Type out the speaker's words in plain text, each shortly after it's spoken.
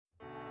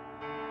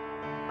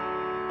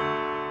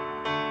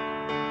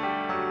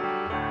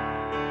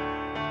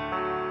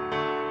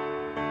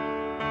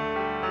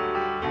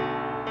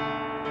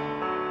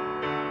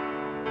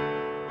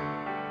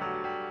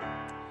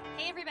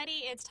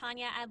everybody, it's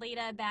Tanya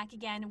Adlita back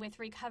again with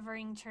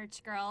Recovering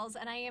Church Girls,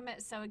 and I am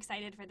so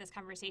excited for this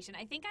conversation.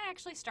 I think I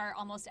actually start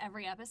almost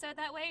every episode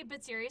that way,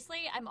 but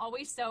seriously, I'm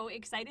always so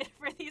excited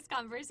for these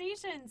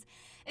conversations,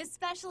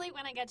 especially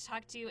when I get to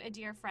talk to a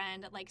dear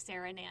friend like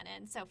Sarah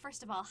Nannen. So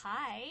first of all,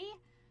 hi.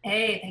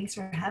 Hey, thanks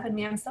for having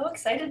me. I'm so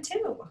excited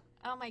too.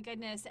 Oh my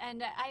goodness.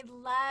 And I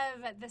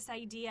love this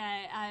idea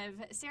of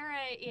Sarah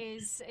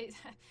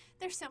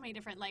there's so many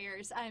different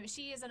layers.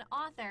 She is an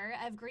author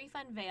of Grief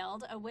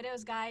Unveiled, A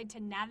Widow's Guide to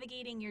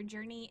Navigating Your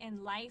Journey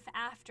in Life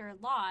After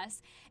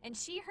Loss. And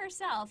she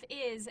herself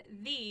is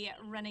the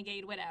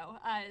renegade widow.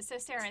 So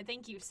Sarah,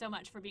 thank you so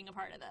much for being a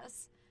part of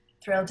this.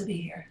 Thrilled to be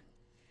here.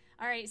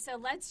 All right, so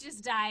let's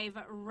just dive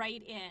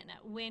right in.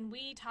 When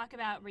we talk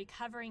about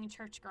recovering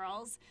church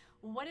girls,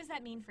 what does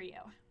that mean for you?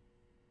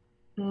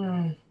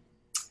 Mm.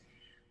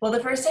 Well, the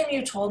first time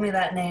you told me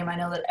that name, I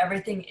know that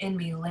everything in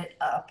me lit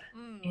up.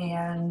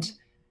 And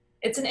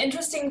it's an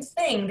interesting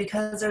thing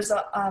because there's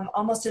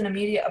almost an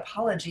immediate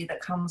apology that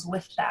comes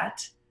with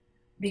that.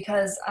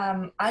 Because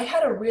I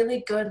had a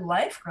really good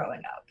life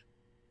growing up.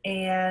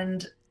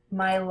 And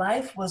my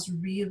life was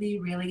really,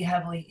 really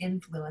heavily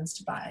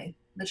influenced by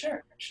the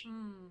church.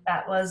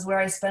 That was where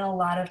I spent a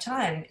lot of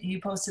time.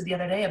 You posted the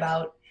other day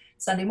about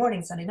Sunday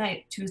morning, Sunday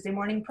night, Tuesday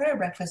morning prayer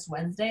breakfast,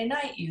 Wednesday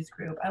night youth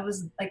group. I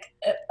was like,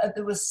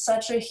 it was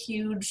such a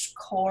huge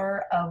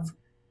core of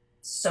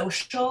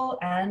social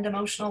and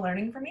emotional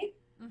learning for me.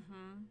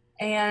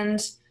 And,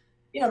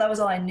 that was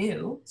all I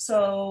knew.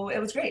 So it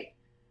was great.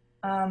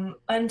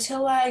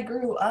 Until I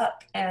grew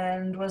up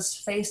and was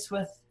faced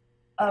with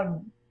a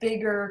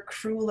bigger,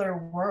 crueler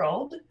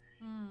world.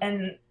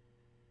 And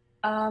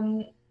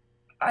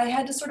I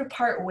had to sort of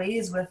part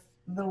ways with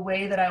the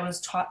way that I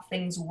was taught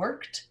things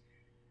worked.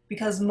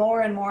 Because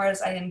more and more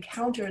as I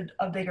encountered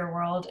a bigger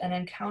world and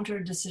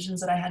encountered decisions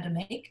that I had to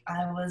make,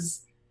 I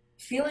was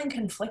feeling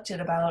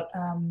conflicted about,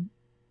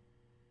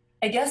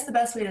 I guess the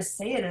best way to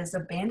say it is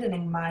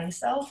abandoning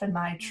myself and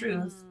my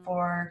truth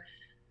for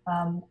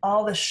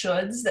all the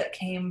shoulds that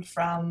came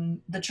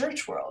from the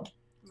church world.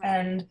 Right.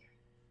 And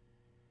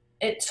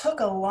it took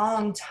a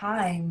long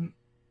time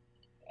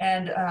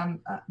and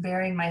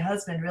burying my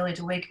husband really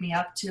to wake me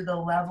up to the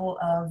level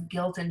of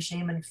guilt and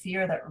shame and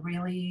fear that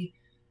really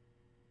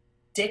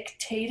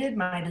dictated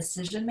my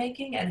decision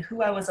making and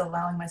who I was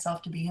allowing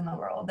myself to be in the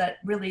world. That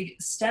really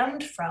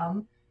stemmed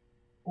from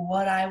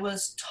what I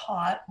was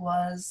taught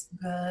was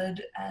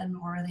good and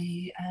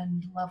worthy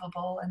and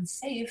lovable and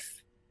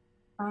safe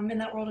in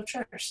that world of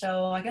church.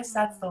 So I guess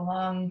that's the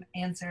long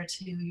answer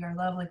to your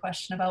lovely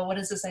question about what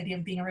does this idea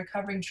of being a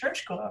recovering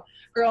church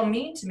girl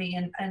mean to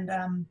me, and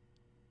I'm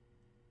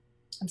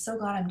so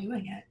glad I'm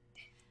doing it.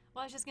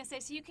 Well, I was just going to say,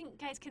 so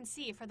guys can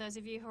see, for those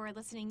of you who are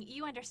listening,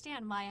 you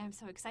understand why I'm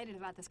so excited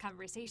about this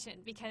conversation,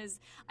 because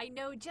I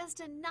know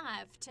just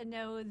enough to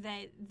know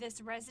that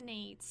this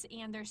resonates,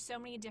 and there's so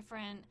many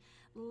different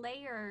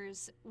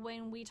layers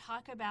when we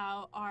talk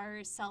about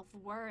our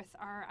self-worth,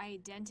 our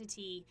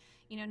identity,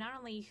 not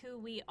only who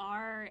we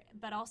are,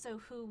 but also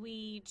who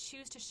we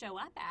choose to show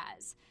up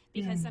as,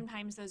 because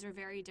sometimes those are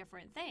very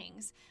different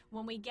things.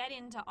 When we get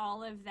into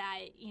all of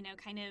that,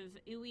 kind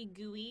of ooey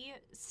gooey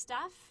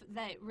stuff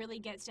that really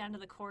gets down to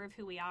the core of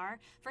who we are,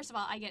 first of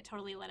all, I get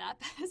totally lit up,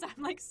 so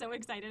I'm like so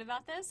excited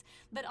about this,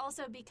 but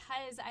also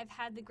because I've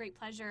had the great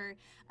pleasure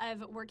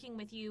of working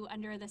with you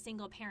under the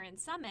Single Parent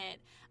Summit.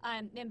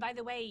 And by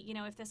the way,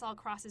 if this all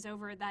crosses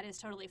over, that is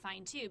totally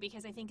fine too,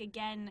 because I think,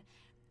 again,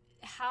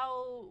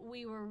 how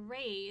we were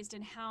raised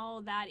and how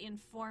that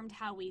informed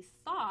how we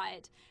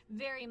thought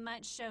very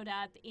much showed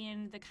up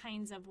in the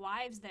kinds of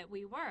wives that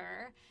we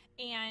were,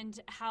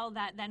 and how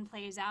that then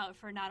plays out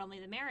for not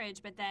only the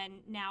marriage, but then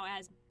now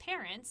as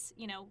parents,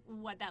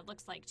 what that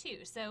looks like too.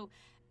 So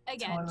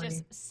again, Totally.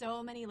 Just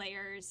so many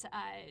layers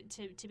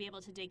to be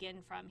able to dig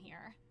in from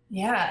here.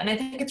 Yeah, and I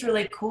think it's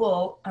really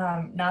cool,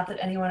 not that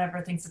anyone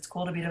ever thinks it's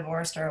cool to be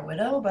divorced or a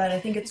widow, but I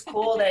think it's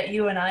cool that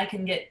you and I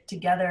can get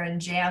together and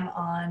jam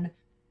on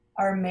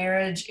our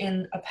marriage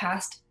in a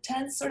past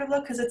tense sort of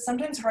look, because it's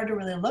sometimes hard to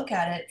really look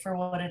at it for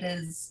what it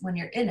is when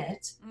you're in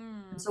it.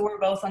 And so we're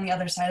both on the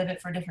other side of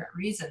it for different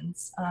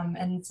reasons.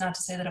 And it's not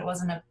to say that it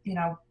wasn't a,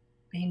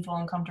 painful,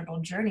 uncomfortable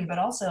journey, but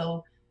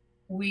also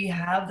we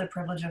have the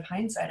privilege of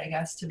hindsight, I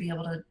guess, to be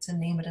able to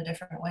name it a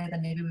different way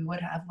than maybe we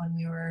would have when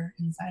we were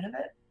inside of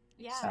it.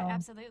 Yeah, so.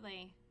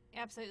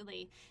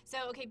 Absolutely. So,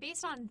 okay,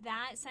 based on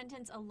that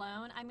sentence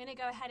alone, I'm going to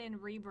go ahead and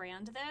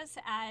rebrand this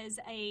as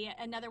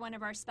another one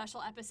of our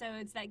special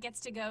episodes that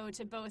gets to go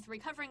to both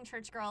Recovering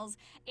Church Girls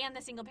and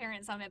the Single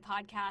Parent Summit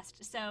podcast.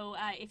 So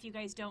if you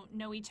guys don't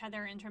know each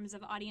other in terms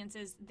of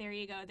audiences, there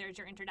you go. There's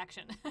your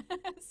introduction.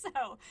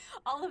 So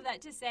all of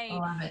that to say, I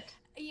love it.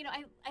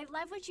 I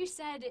love what you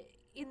said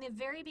in the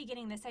very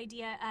beginning, this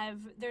idea of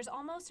there's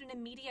almost an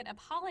immediate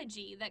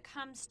apology that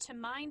comes to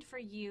mind for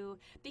you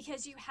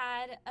because you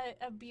had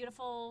a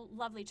beautiful,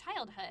 lovely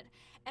childhood.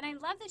 And I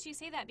love that you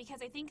say that,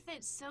 because I think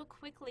that so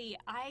quickly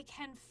I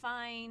can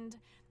find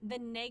the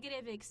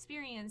negative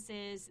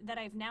experiences that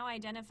I've now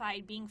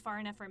identified being far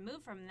enough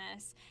removed from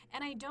this,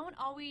 and I don't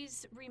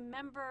always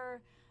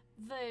remember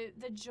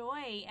the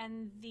joy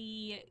and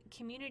the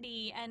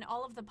community and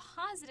all of the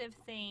positive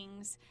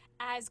things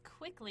as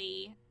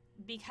quickly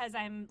because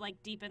I'm like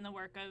deep in the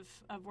work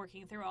of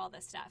working through all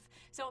this stuff.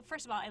 So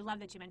first of all, I love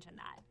that you mentioned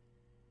that.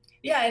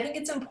 Yeah, I think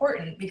it's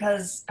important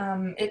because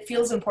it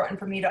feels important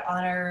for me to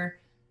honor,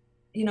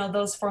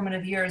 those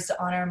formative years,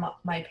 to honor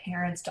my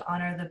parents, to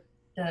honor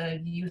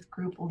the youth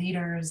group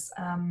leaders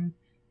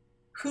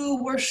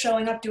who were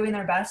showing up doing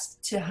their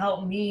best to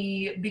help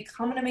me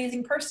become an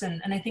amazing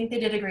person. And I think they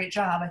did a great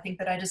job. I think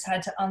that I just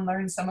had to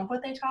unlearn some of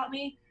what they taught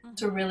me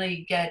to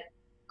really get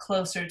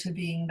closer to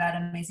being that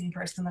amazing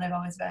person that I've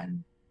always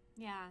been.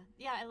 Yeah,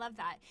 I love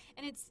that.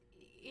 And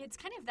it's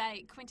kind of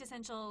that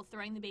quintessential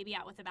throwing the baby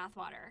out with the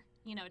bathwater,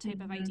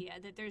 type of idea,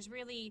 that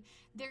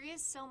there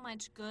is so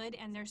much good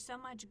and there's so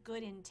much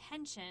good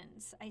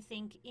intentions, I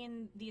think,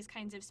 in these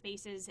kinds of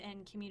spaces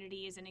and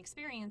communities and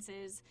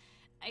experiences.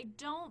 I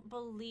don't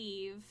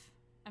believe,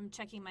 I'm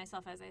checking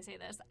myself as I say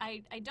this,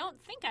 I don't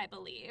think I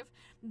believe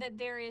that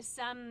there is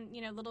some,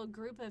 little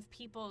group of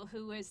people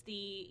who is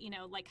the,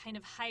 like kind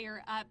of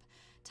higher up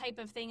type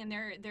of thing, and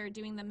they're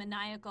doing the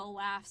maniacal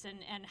laughs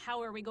and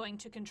how are we going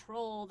to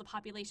control the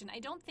population. I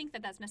don't think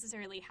that that's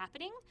necessarily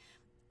happening.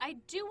 I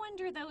do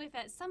wonder, though, if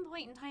at some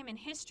point in time in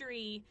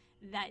history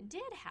that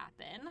did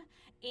happen,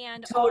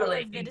 and Totally.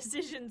 all of the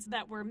decisions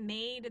that were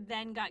made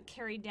then got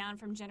carried down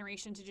from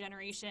generation to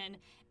generation,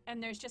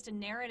 and there's just a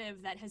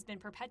narrative that has been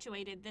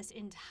perpetuated this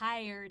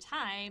entire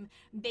time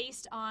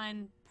based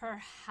on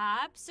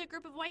perhaps a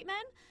group of white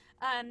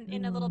men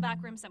in a little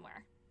back room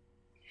somewhere.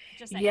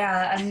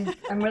 Yeah,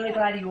 I'm really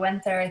glad you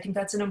went there. I think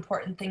that's an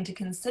important thing to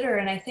consider.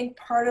 And I think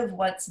part of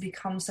what's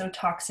become so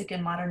toxic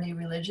in modern day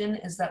religion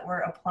is that we're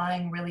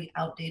applying really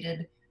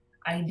outdated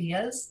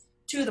ideas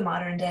to the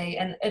modern day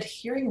and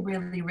adhering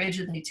really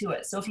rigidly to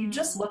it. So if you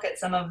just look at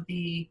some of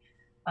the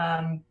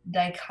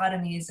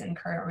dichotomies in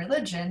current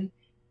religion,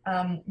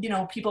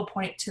 people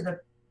point to the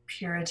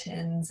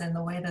Puritans and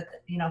the way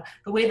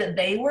that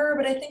they were,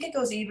 but I think it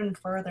goes even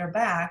further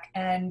back.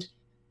 And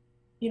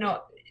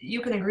you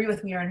can agree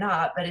with me or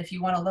not, but if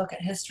you want to look at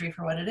history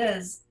for what it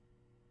is,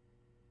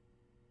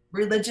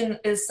 religion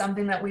is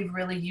something that we've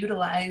really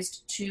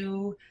utilized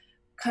to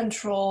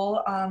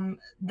control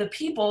the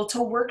people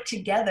to work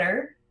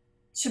together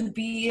to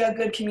be a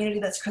good community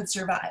that could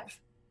survive,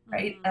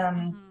 right?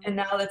 And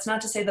now that's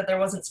not to say that there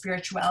wasn't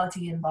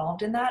spirituality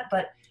involved in that,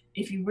 but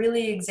if you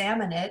really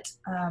examine it,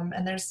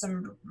 and there's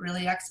some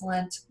really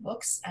excellent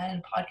books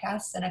and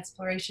podcasts and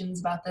explorations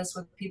about this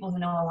with people who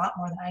know a lot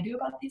more than I do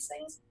about these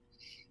things,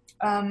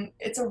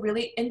 it's a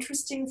really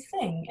interesting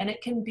thing, and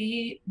it can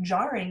be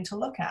jarring to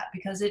look at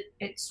because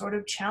it sort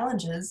of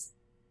challenges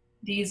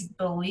these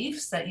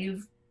beliefs that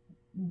you've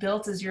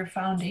built as your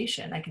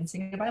foundation. I can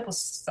sing a Bible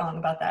song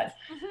about that.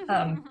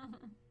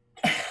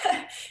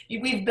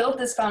 We've built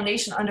this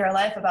foundation under our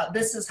life about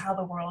this is how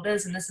the world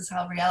is, and this is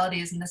how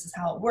reality is, and this is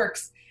how it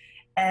works.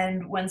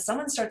 And when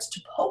someone starts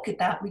to poke at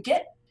that, we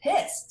get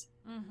pissed,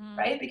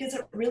 right? Because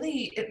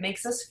it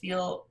makes us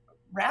feel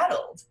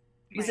rattled.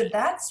 Because if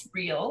that's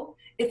real,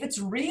 if it's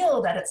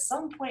real that at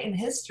some point in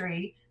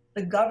history,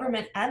 the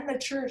government and the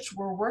church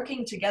were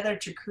working together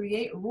to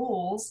create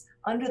rules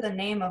under the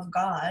name of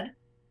God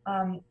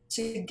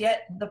to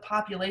get the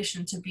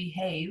population to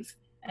behave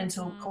and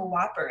to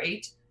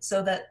cooperate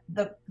so that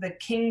the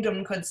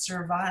kingdom could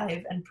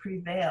survive and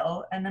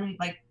prevail, and then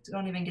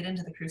don't even get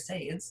into the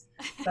Crusades,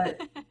 but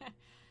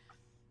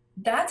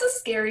that's a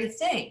scary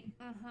thing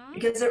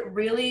because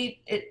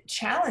it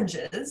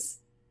challenges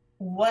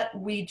what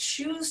we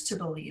choose to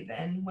believe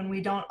in when we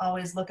don't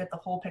always look at the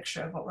whole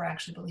picture of what we're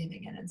actually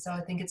believing in. And so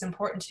I think it's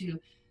important to,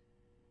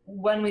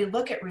 when we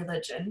look at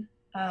religion,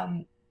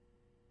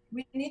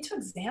 we need to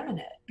examine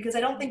it, because I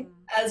don't think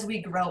as we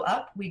grow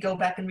up, we go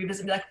back and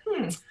revisit and be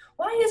like,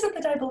 why is it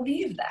that I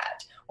believe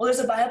that? Well,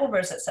 there's a Bible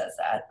verse that says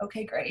that.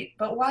 Okay, great.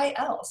 But why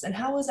else? And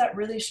how is that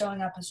really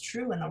showing up as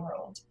true in the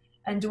world?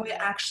 And do I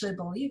actually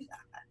believe that?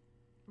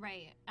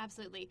 Right,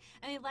 absolutely.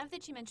 And I love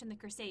that you mentioned the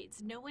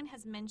Crusades. No one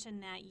has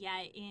mentioned that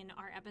yet in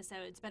our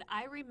episodes, but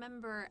I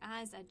remember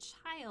as a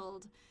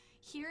child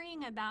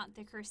hearing about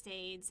the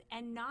Crusades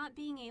and not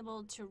being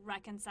able to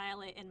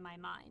reconcile it in my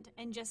mind,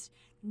 and just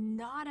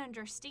not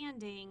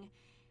understanding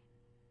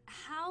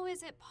how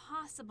is it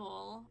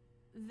possible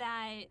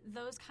that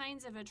those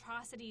kinds of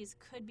atrocities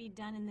could be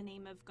done in the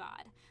name of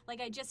God.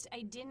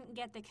 I didn't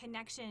get the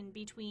connection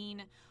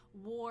between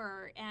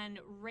war and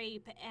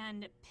rape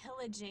and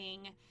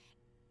pillaging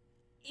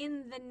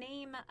in the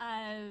name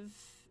of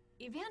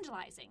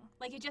evangelizing.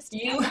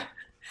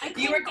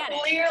 You were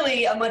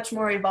clearly a much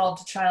more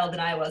evolved child than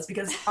I was,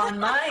 because on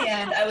my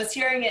end, I was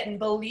hearing it and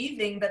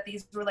believing that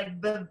these were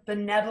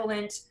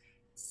benevolent,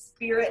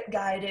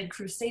 spirit-guided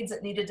crusades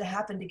that needed to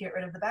happen to get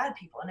rid of the bad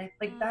people. And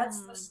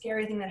that's the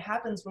scary thing that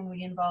happens when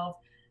we involve,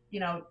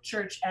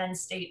 church and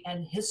state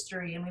and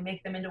history, and we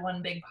make them into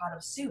one big pot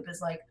of soup,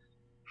 is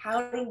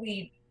how do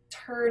we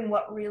turn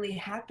what really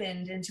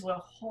happened into a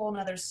whole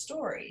nother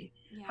story?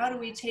 Yeah. How do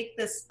we take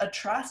this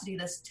atrocity,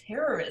 this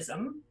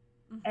terrorism,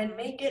 and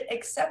make it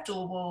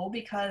acceptable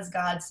because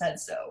God said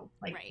so.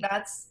 Like right.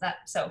 that's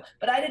that. So,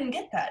 but I didn't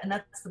get that, and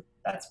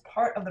that's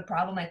part of the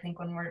problem. I think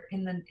when we're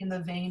in the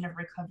vein of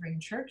recovering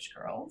church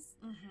girls,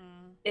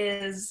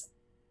 is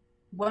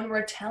when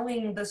we're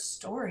telling the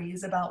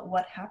stories about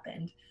what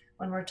happened,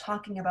 when we're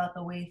talking about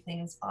the way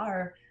things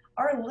are,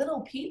 our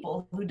little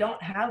people who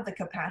don't have the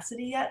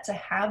capacity yet to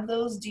have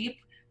those deep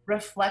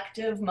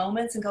reflective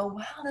moments and go,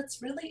 wow,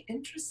 that's really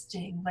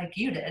interesting, like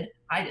you did.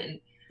 I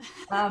didn't.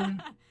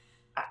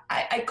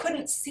 I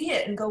couldn't see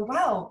it and go,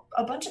 wow,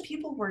 a bunch of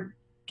people were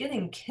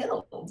getting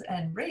killed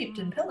and raped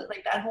and pillaged,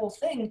 like that whole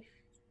thing.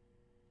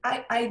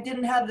 I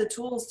didn't have the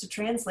tools to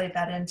translate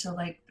that into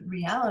like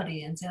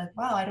reality and say like,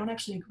 wow, I don't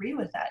actually agree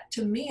with that.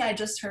 To me, I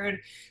just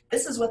heard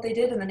this is what they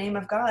did in the name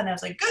of God. And I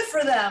was like, good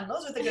for them.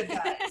 Those are the good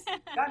guys.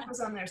 God was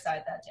on their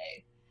side that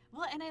day.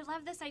 Well, and I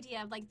love this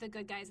idea of like the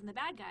good guys and the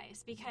bad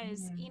guys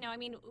because, you know, I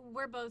mean,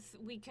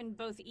 we can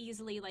both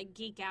easily like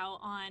geek out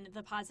on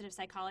the positive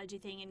psychology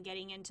thing and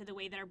getting into the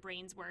way that our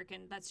brains work.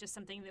 And that's just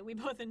something that we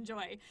both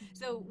enjoy.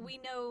 So we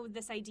know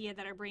this idea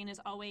that our brain is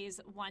always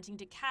wanting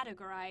to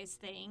categorize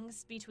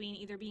things between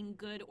either being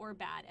good or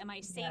bad. Am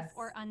I safe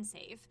or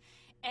unsafe?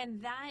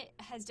 And that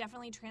has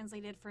definitely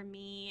translated for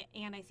me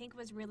and I think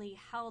was really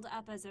held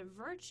up as a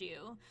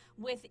virtue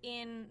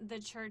within the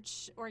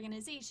church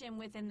organization,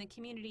 within the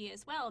community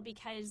as well,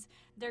 because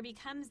there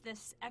becomes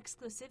this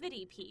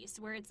exclusivity piece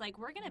where it's like,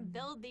 we're going to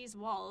build these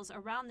walls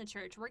around the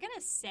church. We're going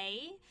to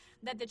say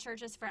that the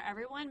church is for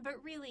everyone,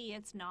 but really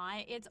it's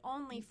not. It's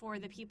only for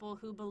the people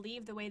who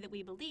believe the way that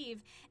we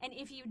believe. And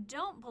if you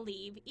don't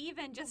believe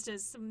even just a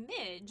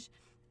smidge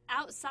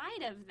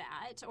outside of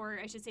that, or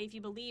I should say if you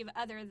believe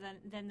other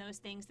than those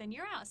things, then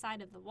you're outside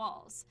of the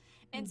walls.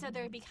 And so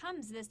there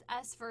becomes this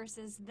us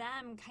versus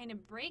them kind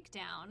of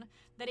breakdown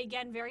that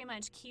again very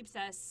much keeps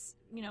us,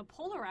 you know,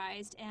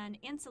 polarized and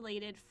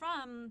insulated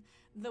from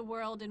the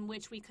world in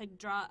which we could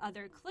draw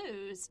other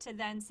clues to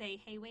then say,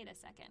 hey, wait a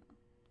second.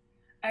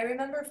 I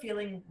remember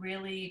feeling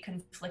really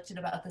conflicted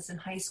about this in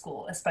high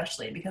school,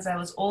 especially because I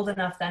was old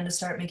enough then to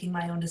start making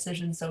my own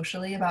decisions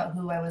socially about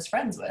who I was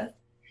friends with.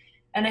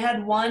 And I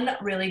had one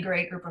really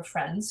great group of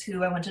friends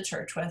who I went to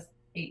church with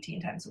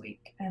 18 times a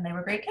week, and they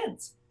were great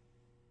kids.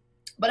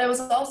 But I was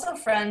also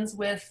friends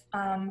with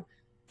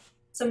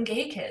some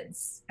gay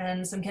kids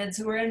and some kids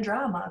who were in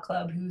drama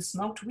club who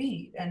smoked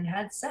weed and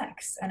had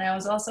sex. And I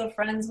was also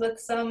friends with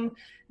some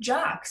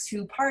jocks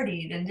who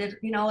partied and did,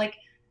 you know, like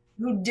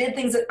who did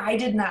things that I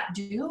did not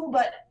do.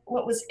 But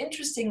what was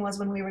interesting was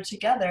when we were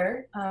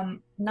together,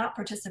 not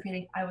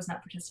participating, I was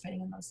not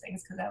participating in those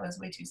things because I was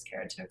way too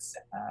scared to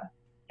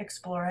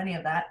explore any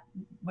of that,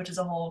 which is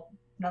a whole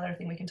another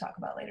thing we can talk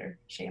about later,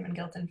 shame and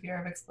guilt and fear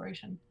of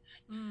exploration.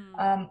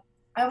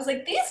 I was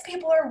like, these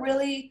people are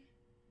really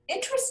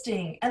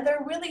interesting and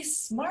they're really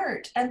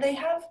smart and they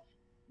have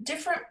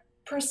different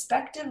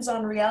perspectives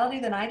on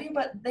reality than I do,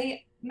 but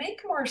they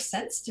make more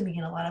sense to me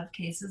in a lot of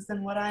cases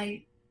than what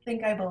I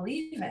think I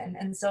believe in.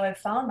 And so I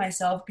found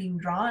myself being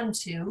drawn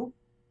to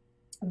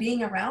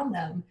being around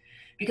them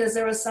because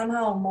there was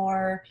somehow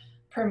more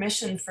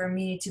permission for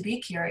me to be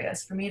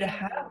curious, for me to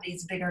have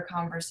these bigger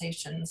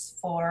conversations,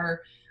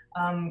 for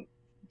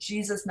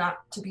Jesus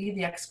not to be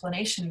the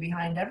explanation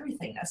behind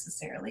everything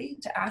necessarily,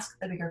 to ask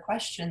the bigger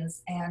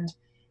questions. And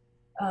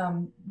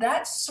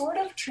that sort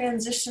of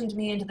transitioned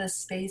me into this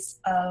space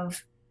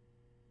of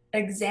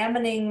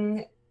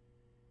examining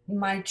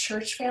my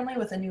church family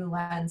with a new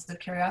lens of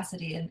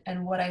curiosity.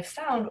 And what I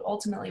found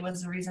ultimately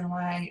was the reason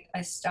why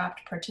I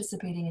stopped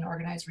participating in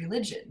organized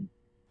religion.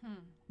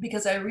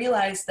 Because I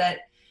realized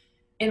that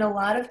in a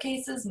lot of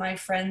cases, my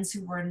friends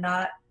who were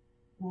not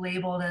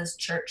labeled as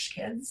church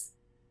kids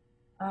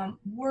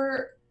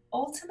were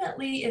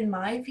ultimately, in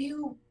my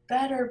view,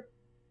 better,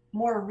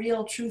 more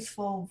real,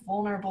 truthful,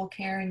 vulnerable,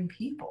 caring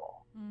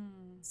people.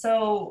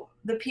 So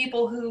the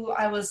people who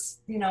I was,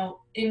 you know,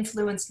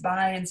 influenced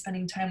by and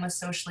spending time with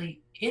socially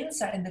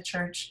inside the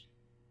church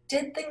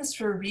did things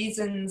for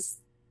reasons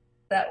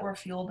that were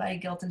fueled by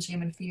guilt and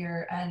shame and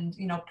fear and,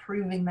 you know,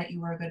 proving that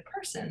you were a good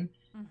person.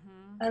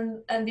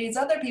 And these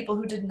other people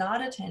who did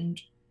not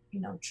attend, you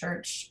know,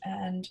 church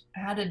and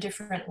had a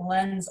different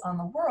lens on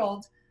the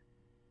world,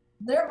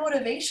 their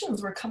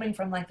motivations were coming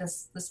from like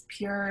this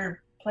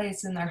pure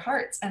place in their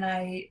hearts. And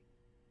I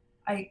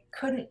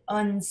couldn't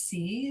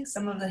unsee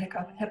some of the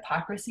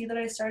hypocrisy that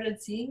I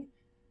started seeing,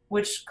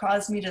 which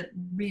caused me to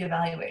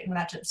reevaluate. And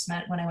that just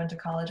meant when I went to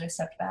college, I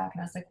stepped back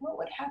and I was like, what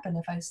would happen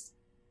if I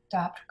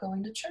stopped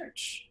going to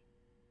church?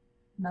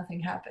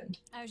 Nothing happened.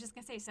 I was just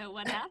going to say, so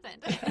what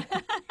happened?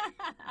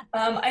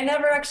 I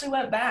never actually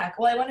went back.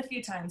 Well, I went a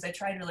few times. I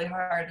tried really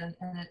hard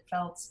and it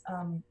felt,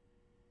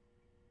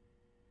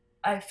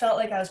 I felt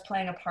like I was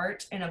playing a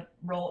part in a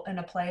role in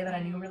a play that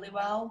I knew really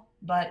well,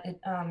 but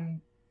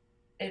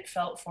it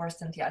felt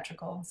forced and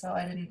theatrical. So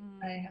I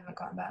haven't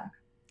gone back.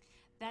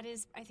 That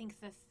is, I think,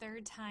 the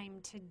third time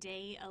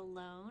today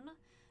alone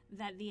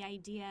that the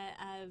idea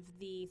of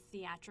the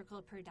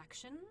theatrical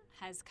production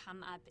has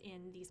come up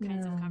in these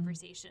kinds of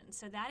conversations.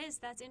 So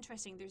that's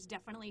interesting. There's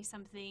definitely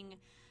something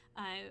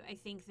I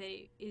think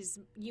that is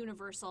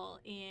universal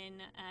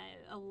in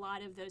a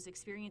lot of those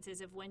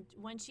experiences of when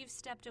once you've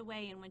stepped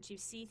away and once you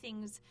see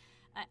things.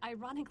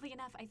 Ironically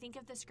enough, I think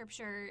of the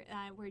scripture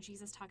where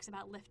Jesus talks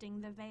about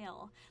lifting the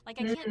veil. Like,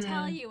 I can't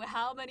tell you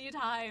how many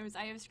times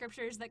I have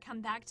scriptures that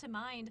come back to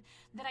mind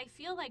that I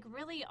feel like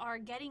really are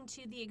getting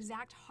to the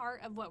exact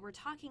heart of what we're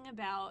talking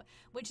about,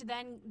 which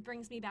then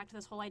brings me back to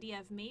this whole idea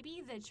of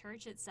maybe the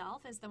church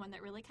itself is the one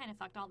that really kind of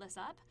fucked all this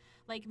up.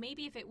 Like,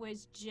 maybe if it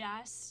was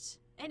just,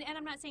 and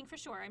I'm not saying for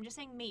sure, I'm just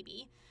saying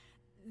maybe,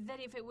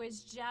 that if it was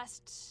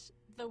just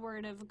the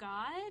word of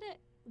God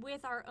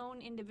with our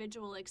own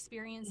individual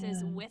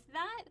experiences with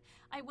that,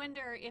 I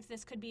wonder if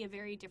this could be a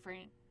very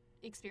different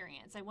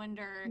experience. I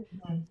wonder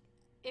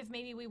if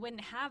maybe we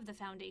wouldn't have the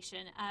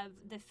foundation of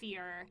the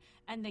fear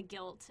and the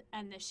guilt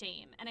and the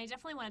shame. And I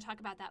definitely want to talk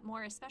about that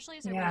more, especially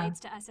as it relates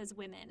to us as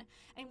women.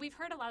 And we've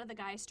heard a lot of the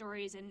guy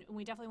stories, and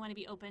we definitely want to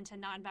be open to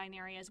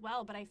non-binary as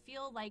well. But I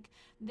feel like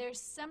there's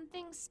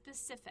something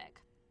specific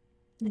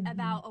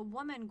about a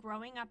woman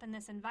growing up in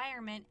this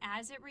environment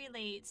as it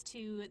relates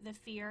to the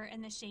fear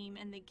and the shame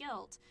and the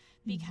guilt,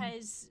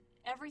 because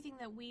everything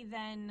that we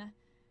then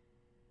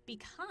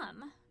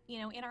become, you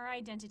know, in our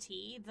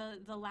identity,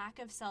 the lack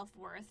of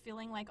self-worth,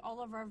 feeling like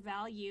all of our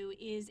value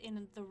is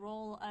in the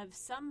role of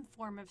some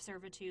form of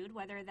servitude,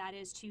 whether that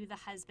is to the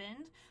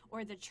husband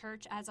or the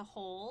church as a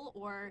whole,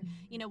 or,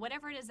 you know,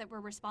 whatever it is that we're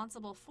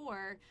responsible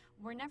for.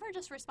 We're never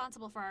just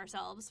responsible for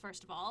ourselves,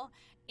 first of all.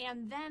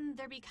 And then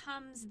there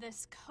becomes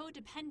this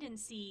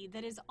codependency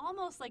that is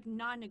almost like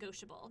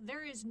non-negotiable.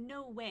 There is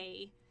no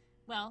way,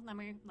 well, let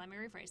me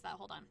rephrase that.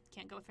 Hold on.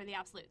 Can't go for the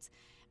absolutes.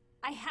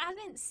 I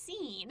haven't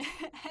seen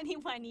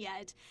anyone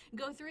yet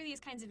go through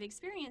these kinds of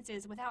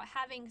experiences without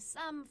having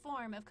some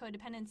form of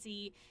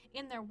codependency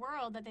in their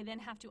world that they then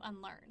have to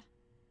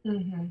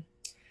unlearn.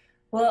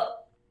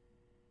 Well,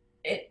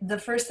 the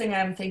first thing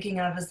I'm thinking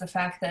of is the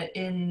fact that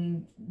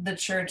in the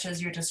church,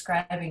 as you're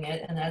describing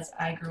it, and as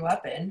I grew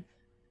up in,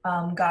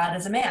 God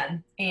is a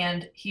man,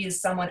 and he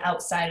is someone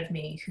outside of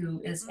me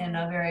who is in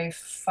a very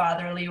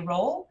fatherly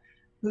role,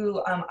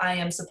 who I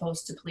am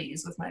supposed to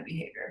please with my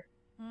behavior.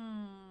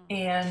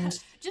 And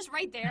just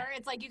right there,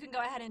 it's like you can go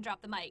ahead and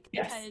drop the mic,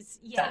 because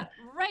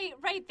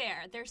right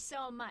there, there's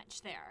so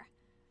much there.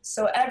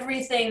 So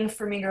everything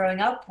for me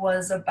growing up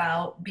was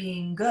about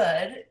being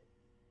good,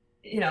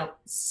 you know,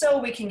 so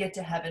we can get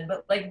to heaven.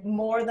 But like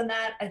more than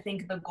that, I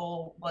think the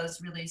goal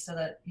was really so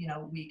that, you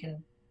know, we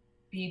can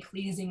be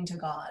pleasing to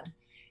God.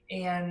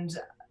 And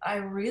I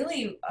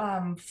really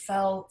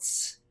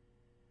felt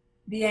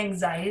the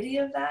anxiety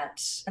of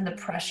that and the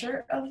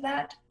pressure of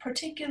that,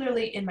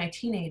 particularly in my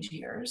teenage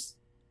years.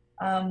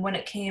 When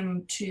it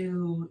came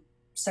to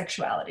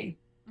sexuality.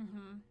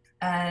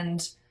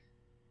 And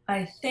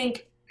I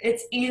think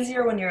it's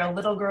easier when you're a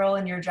little girl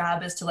and your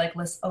job is to like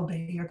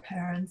obey your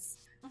parents.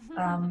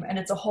 And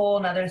it's a whole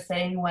nother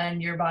thing when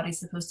your body's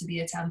supposed to be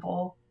a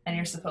temple and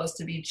you're supposed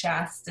to be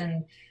chaste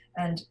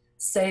and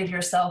save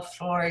yourself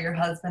for your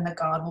husband that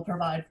God will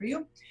provide for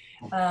you.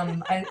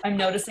 I'm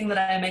noticing that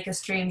I make a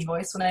strange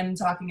voice when I'm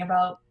talking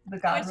about the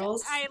God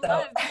rules. I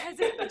love, because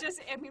it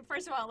just, I mean,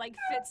 first of all, like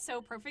fits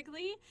so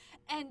perfectly.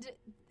 And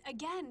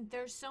again,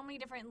 there's so many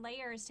different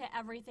layers to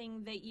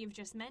everything that you've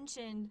just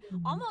mentioned,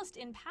 almost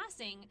in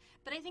passing.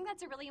 But I think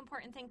that's a really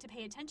important thing to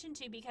pay attention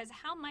to, because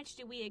how much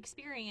do we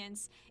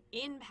experience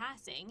in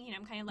passing, you know,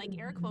 I'm kind of like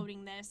air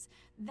quoting this,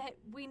 that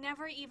we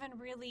never even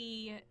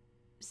really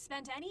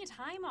spent any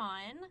time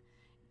on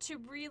to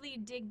really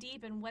dig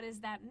deep and what does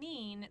that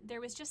mean.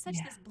 There was just such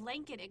this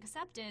blanket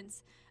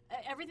acceptance.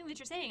 Everything that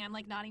you're saying, I'm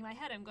like nodding my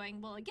head. I'm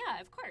going, well, yeah,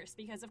 of course,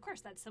 because of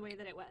course that's the way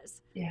that it was.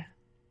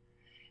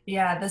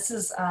 Yeah, this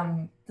is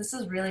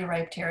really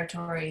ripe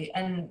territory.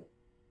 And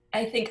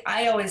I think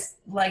I always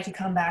like to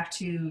come back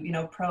to, you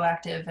know,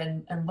 proactive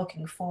and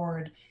looking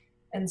forward.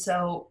 And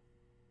so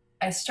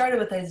I started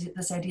with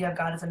this idea of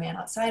God as a man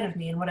outside of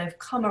me. And what I've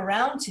come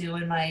around to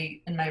in my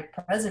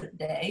present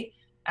day,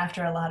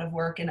 after a lot of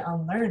work and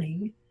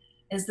unlearning,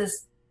 is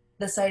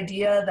this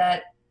idea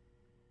that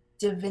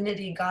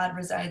divinity, God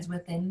resides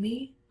within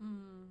me.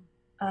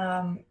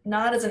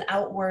 Not as an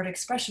outward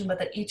expression, but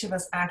that each of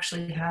us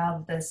actually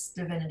have this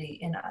divinity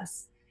in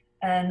us.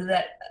 And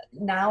that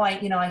now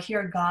I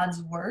hear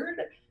God's word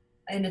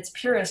in its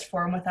purest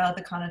form without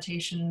the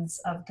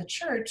connotations of the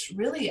church,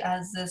 really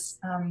as this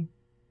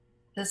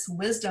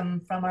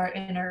wisdom from our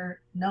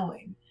inner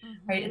knowing,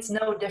 right? It's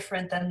no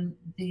different than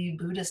the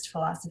Buddhist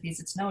philosophies.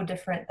 It's no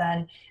different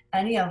than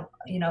any of,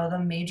 you know, the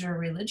major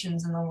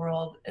religions in the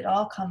world. It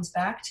all comes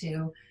back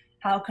to,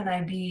 how can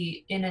I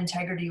be in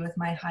integrity with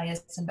my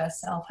highest and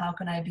best self? How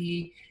can I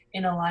be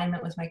in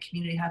alignment with my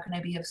community? How can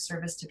I be of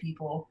service to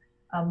people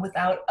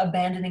without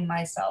abandoning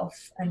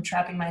myself and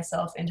trapping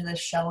myself into this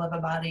shell of a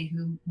body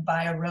who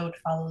by a rote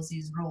follows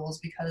these rules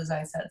because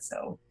I said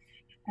so?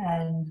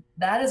 And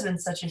that has been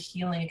such a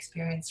healing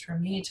experience for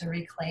me, to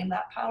reclaim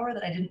that power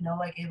that I didn't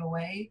know I gave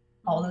away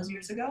all those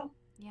years ago.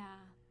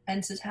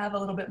 And to have a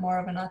little bit more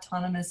of an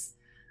autonomous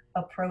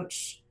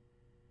approach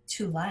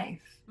to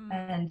life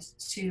and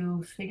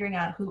to figuring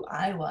out who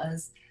I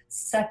was,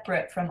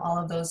 separate from all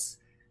of those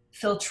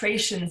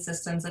filtration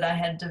systems that I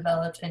had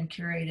developed and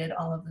curated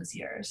all of those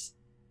years.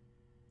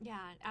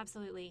 Yeah,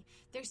 absolutely.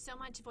 There's so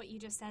much of what you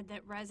just said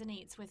that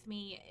resonates with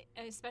me,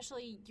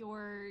 especially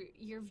your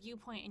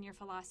viewpoint and your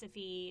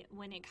philosophy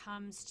when it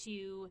comes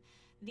to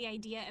the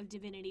idea of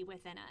divinity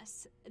within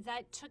us.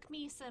 That took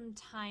me some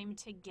time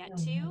to get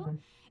to.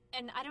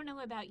 And I don't know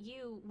about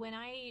you, when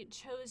I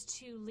chose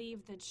to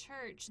leave the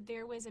church,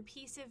 there was a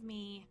piece of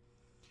me.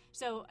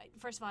 So,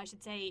 first of all, I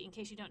should say, in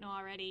case you don't know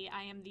already,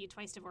 I am the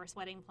twice divorced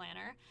wedding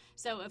planner.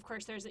 So, of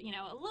course, there's, a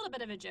little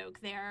bit of a joke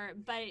there.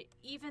 But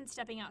even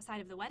stepping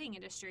outside of the wedding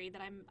industry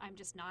that I'm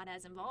just not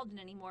as involved in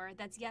anymore,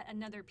 that's yet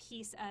another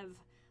piece of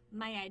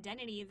my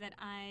identity that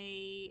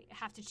I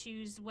have to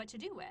choose what to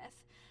do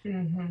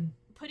with.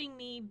 Putting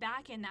me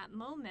back in that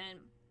moment,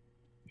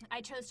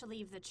 I chose to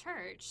leave the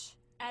church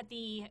at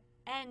the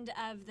end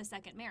of the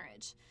second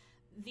marriage.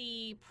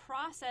 The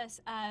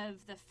process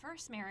of the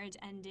first marriage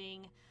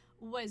ending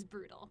was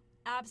brutal,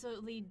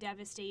 absolutely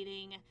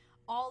devastating.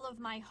 All of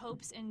my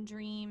hopes and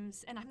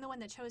dreams, and I'm the one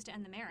that chose to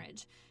end the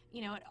marriage.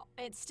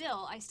 I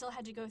still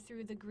had to go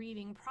through the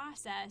grieving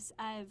process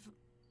of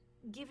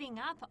giving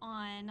up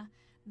on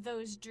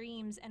those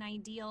dreams and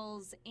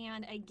ideals,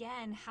 and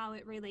again, how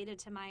it related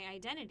to my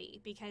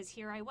identity, because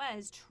here I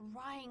was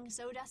trying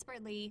so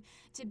desperately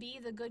to be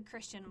the good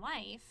Christian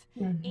wife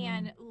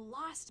and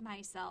lost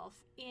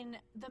myself in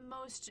the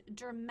most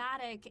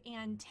dramatic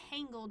and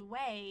tangled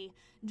way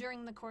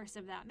during the course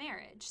of that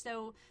marriage.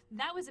 So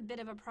that was a bit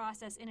of a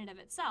process in and of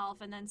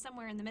itself. And then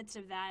somewhere in the midst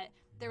of that,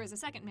 there was a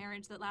second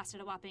marriage that lasted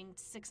a whopping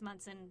 6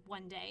 months and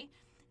 1 day.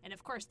 And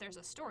of course, there's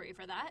a story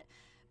for that.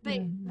 But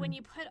when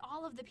you put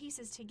all of the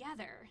pieces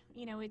together,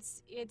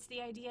 it's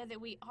the idea that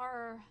we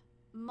are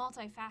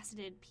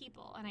multifaceted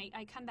people. And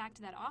I come back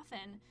to that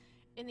often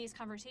in these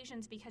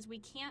conversations, because we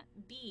can't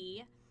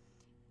be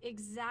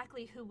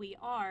exactly who we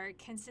are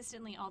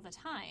consistently all the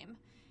time,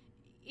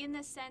 in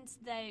the sense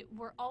that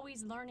we're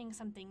always learning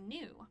something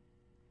new.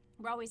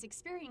 We're always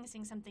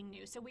experiencing something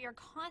new. So we are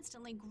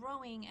constantly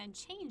growing and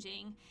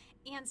changing.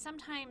 And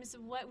sometimes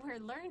what we're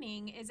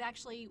learning is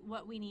actually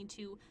what we need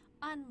to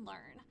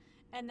unlearn.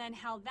 And then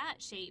how that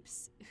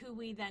shapes who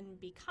we then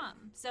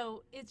become.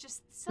 So it's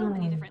just so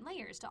many different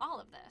layers to all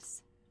of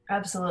this.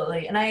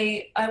 Absolutely. And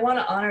I want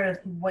to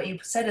honor what you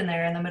said in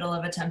there in the middle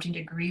of attempting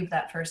to grieve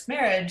that first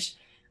marriage,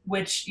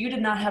 which you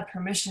did not have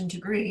permission to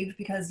grieve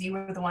because you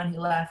were the one who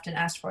left and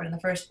asked for it in the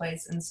first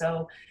place. And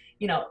so,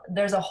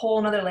 there's a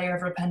whole nother layer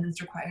of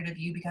repentance required of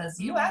you because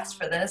you asked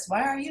for this.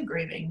 Why are you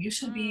grieving? You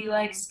should be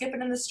like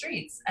skipping in the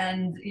streets.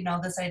 And,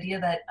 this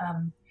idea that,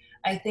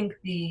 I think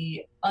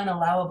the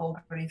unallowable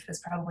grief is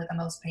probably the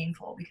most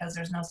painful because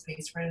there's no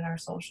space for it in our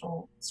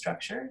social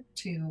structure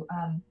to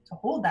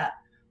hold that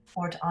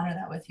or to honor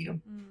that with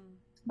you.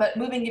 But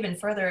moving even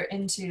further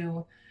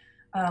into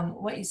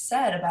what you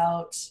said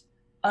about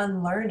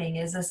unlearning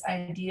is this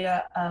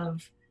idea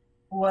of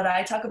what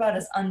I talk about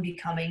as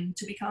unbecoming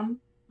to become.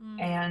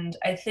 And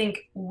I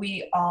think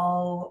we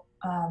all,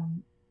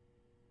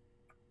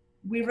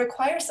 we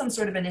require some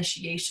sort of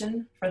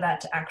initiation for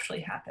that to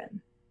actually happen.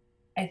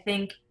 I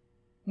think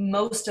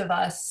most of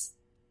us,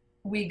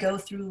 we go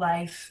through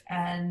life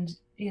and,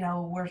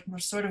 we're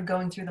sort of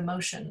going through the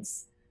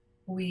motions.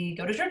 We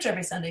go to church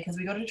every Sunday because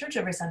we go to church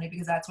every Sunday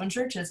because that's when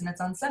church is and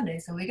it's on Sunday,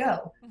 so we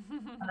go.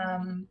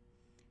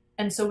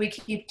 And so we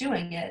keep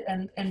doing it.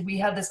 And we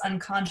have this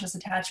unconscious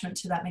attachment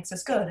to that makes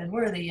us good and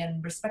worthy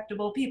and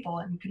respectable people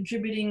and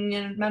contributing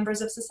and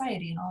members of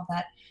society and all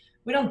that.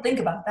 We don't think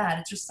about that.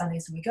 It's just Sunday,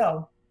 so we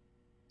go.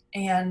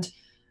 And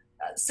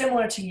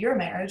similar to your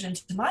marriage and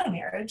to my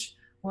marriage,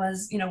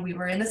 was, we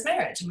were in this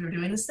marriage and we were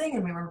doing this thing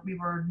and we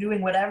were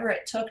doing whatever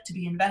it took to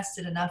be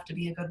invested enough to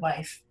be a good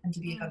wife and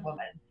to be a good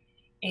woman.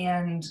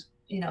 And,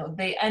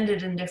 they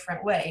ended in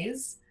different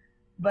ways,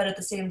 but at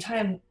the same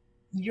time,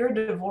 your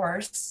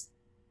divorce,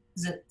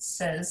 it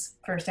says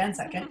first and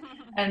second,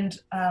 and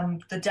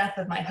the death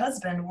of my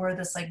husband were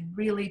this like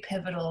really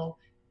pivotal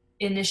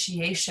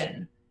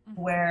initiation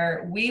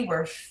where we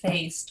were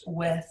faced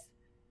with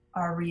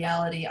our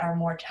reality, our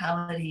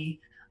mortality,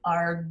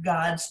 our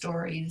God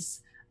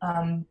stories.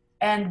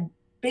 And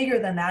bigger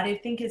than that, I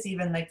think, is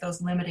even like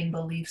those limiting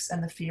beliefs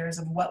and the fears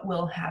of what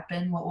will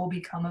happen, what will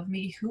become of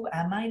me, who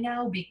am I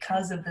now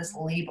because of this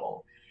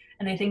label.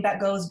 And I think that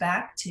goes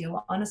back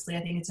to, honestly,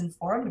 I think it's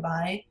informed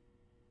by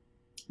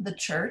the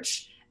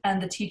church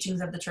and the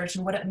teachings of the church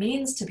and what it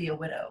means to be a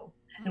widow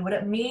and what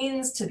it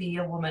means to be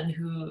a woman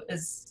who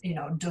is,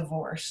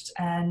 divorced.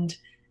 And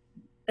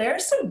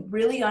there's some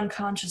really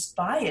unconscious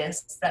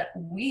bias that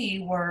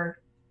we were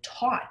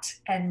taught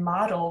and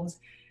modeled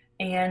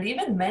and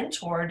even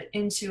mentored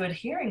into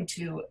adhering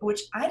to,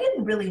 which I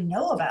didn't really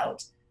know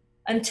about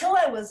until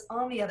I was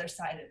on the other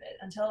side of it,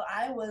 until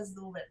I was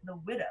the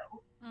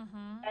widow.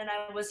 And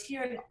I was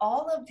hearing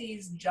all of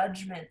these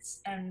judgments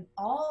and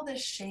all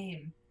this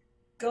shame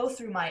go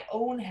through my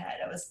own head.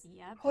 I was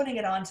putting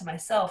it onto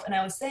myself, and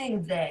I was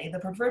saying the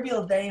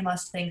proverbial they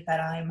must think that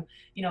I'm,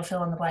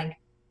 fill in the blank.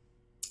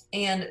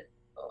 And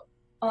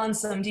on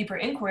some deeper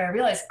inquiry, I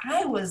realized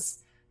I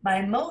was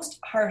my most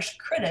harsh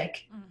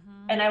critic.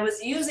 Mm-hmm. And I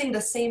was using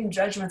the same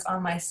judgments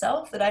on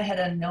myself that I had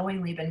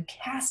unknowingly been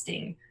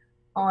casting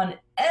on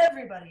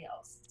everybody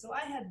else. So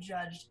I had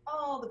judged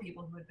all the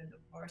people who had been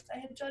divorced. I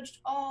had judged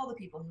all the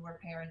people who were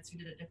parents who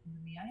did it different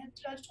than me. I had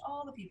judged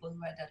all the people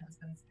who had dead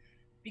husbands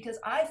because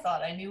I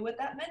thought I knew what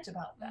that meant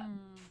about them.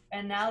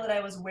 And now that I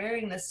was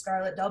wearing this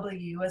scarlet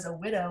W as a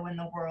widow in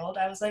the world,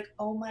 I was like,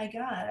 oh my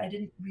God, I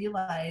didn't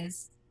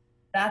realize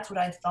that's what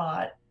I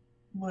thought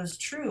was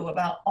true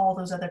about all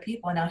those other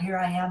people. And now here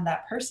I am,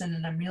 that person,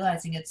 and I'm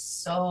realizing it's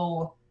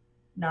so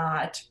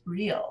not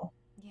real.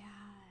 Yeah.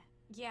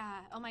 Yeah.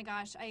 Oh my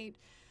gosh. I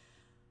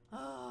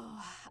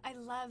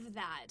love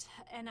that.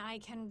 And I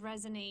can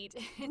resonate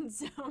in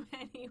so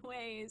many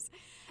ways.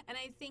 And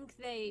I think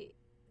the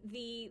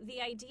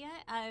idea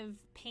of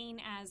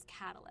pain as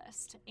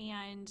catalyst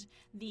and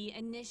the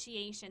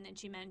initiation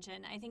that you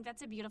mentioned, I think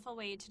that's a beautiful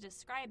way to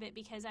describe it,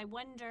 because I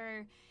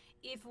wonder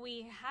if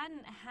we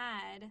hadn't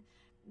had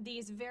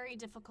these very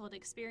difficult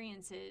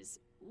experiences,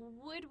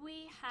 would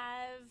we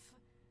have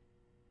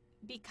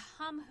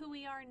become who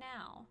we are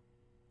now?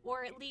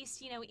 Or at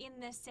least, in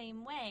the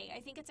same way?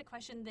 I think it's a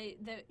question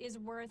that is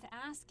worth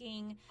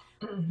asking,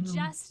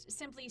 just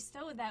simply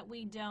so that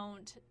we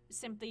don't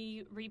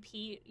simply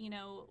repeat,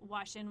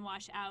 wash in,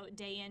 wash out,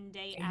 day in,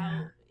 day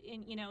out,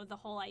 in, the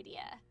whole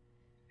idea.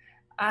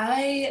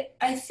 I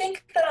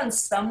think that on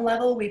some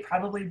level we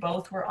probably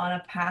both were on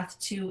a path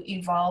to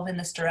evolve in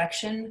this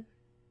direction,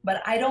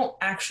 but I don't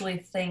actually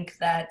think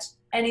that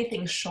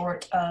anything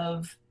short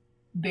of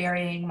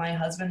burying my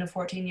husband of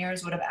 14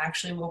 years would have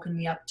actually woken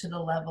me up to the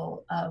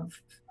level of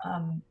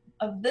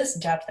this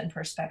depth and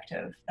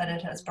perspective that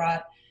it has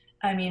brought.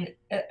 I mean,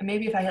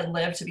 maybe if I had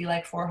lived to be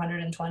like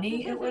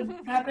 420, it would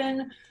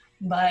happen,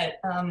 but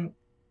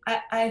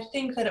I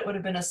think that it would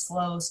have been a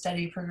slow,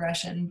 steady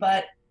progression.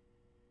 But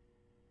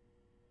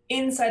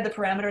inside the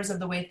parameters of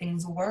the way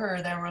things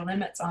were, there were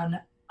limits on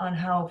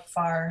how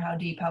far, how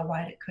deep, how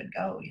wide it could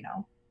go,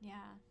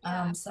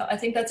 Yeah. So I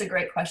think that's a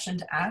great question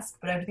to ask,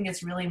 but I think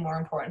it's really more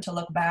important to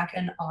look back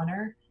and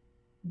honor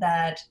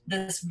that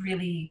this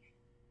really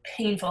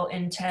painful,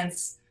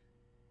 intense,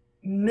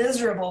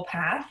 miserable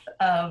path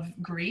of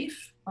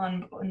grief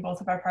on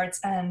both of our parts,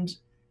 and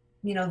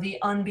the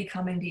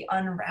unbecoming, the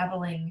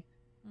unraveling,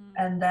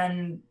 and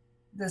then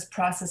this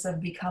process of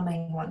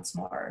becoming once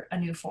more a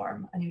new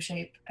form, a new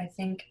shape. I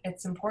think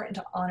it's important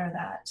to honor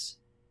that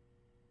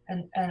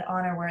and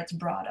honor where it's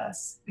brought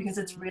us, because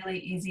it's really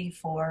easy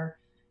for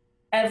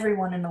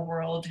everyone in the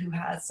world who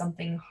has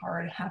something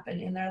hard happen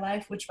in their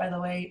life, which, by the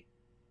way,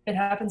 it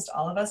happens to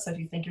all of us. So if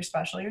you think you're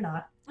special, you're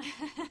not.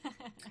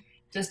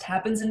 Just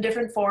happens in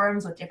different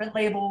forms with different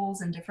labels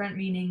and different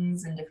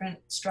meanings and different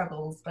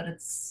struggles. But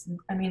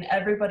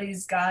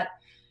everybody's got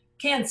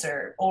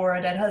cancer or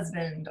a dead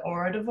husband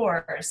or a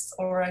divorce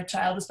or a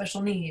child with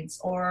special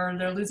needs, or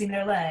they're losing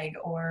their leg,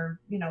 or,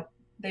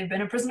 they've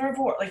been a prisoner of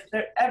war. Like,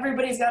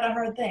 everybody's got a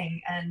hard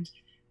thing. And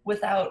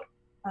without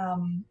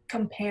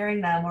comparing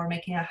them or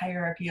making a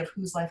hierarchy of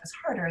whose life is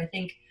harder, I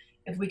think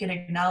if we can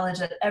acknowledge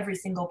that every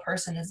single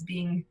person is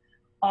being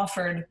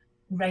offered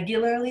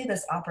regularly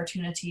this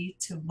opportunity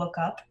to look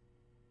up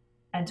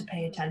and to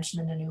pay attention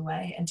in a new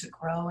way and to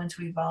grow and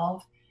to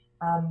evolve,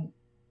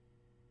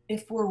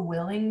 if we're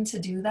willing to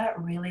do that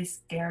really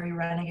scary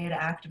renegade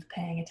act of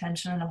paying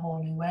attention in a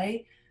whole new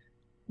way,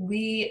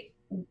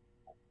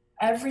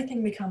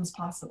 everything becomes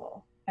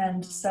possible.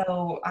 And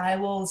so I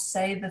will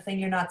say the thing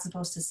you're not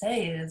supposed to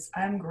say is,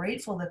 I'm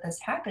grateful that this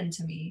happened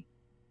to me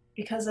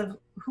because of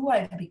who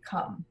I've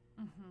become.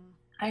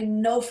 I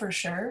know for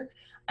sure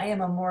I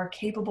am a more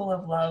capable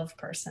of love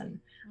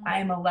person. I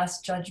am a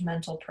less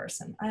judgmental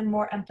person. I'm a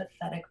more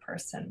empathetic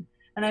person.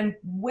 And I'm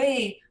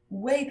way,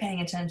 way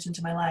paying attention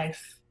to my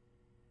life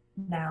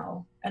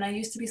now. And I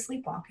used to be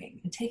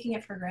sleepwalking and taking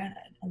it for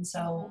granted. And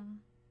so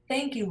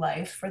thank you,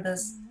 life, for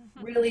this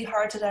really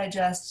hard to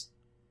digest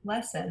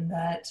lesson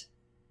that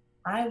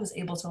I was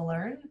able to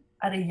learn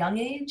at a young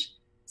age,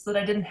 so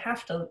that I didn't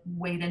have to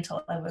wait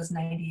until I was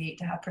 98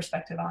 to have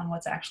perspective on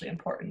what's actually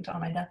important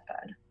on my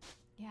deathbed.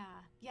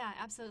 Yeah,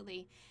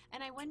 absolutely.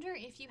 And I wonder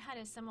if you had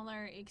a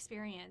similar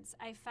experience.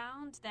 I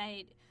found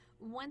that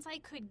once I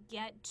could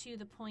get to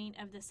the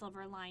point of the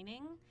silver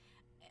lining,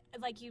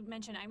 like you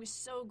mentioned, I was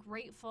so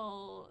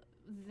grateful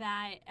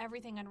that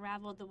everything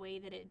unraveled the way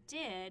that it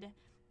did,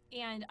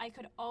 and I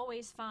could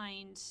always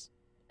find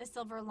a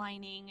silver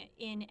lining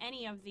in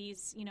any of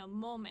these,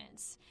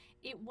 moments.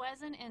 It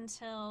wasn't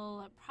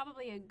until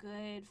probably a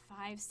good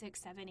 5,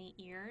 6, 7, 8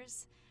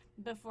 years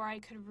before I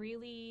could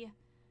really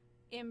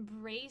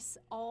embrace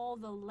all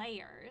the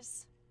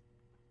layers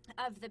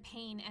of the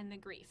pain and the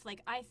grief.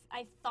 Like I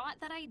thought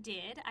that I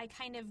did. I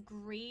kind of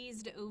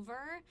grazed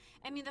over.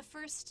 I mean, the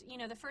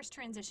first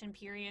transition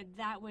period,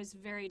 that was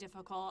very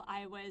difficult.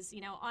 I was,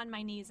 on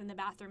my knees in the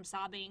bathroom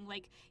sobbing.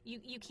 Like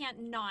you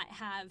can't not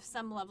have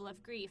some level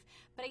of grief.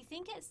 But I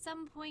think at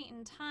some point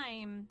in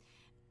time,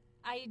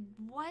 I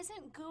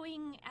wasn't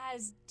going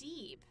as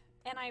deep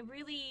And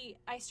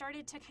I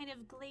started to kind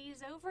of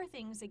glaze over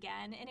things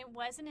again. And it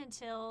wasn't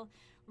until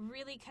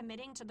really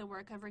committing to the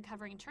work of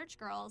recovering church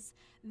girls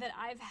that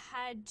I've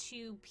had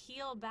to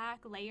peel back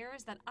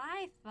layers that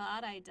I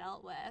thought I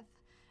dealt with.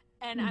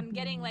 And I'm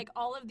getting like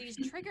all of these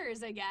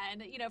triggers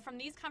again, from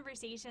these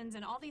conversations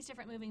and all these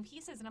different moving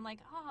pieces. And I'm like,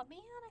 oh man,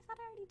 I thought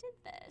I already did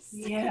this.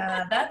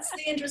 Yeah, that's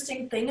the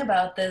interesting thing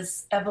about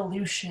this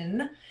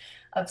evolution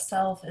of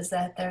self, is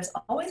that there's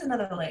always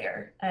another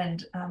layer.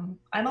 And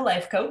I'm a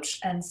life coach.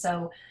 And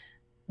so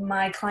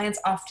my clients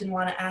often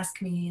want to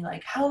ask me,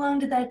 like, how long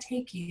did that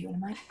take you? And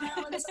I'm like,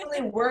 well, it doesn't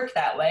really work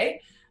that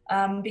way,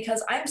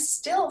 because I'm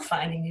still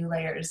finding new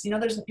layers.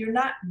 You're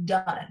not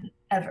done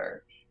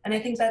ever. And I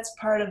think that's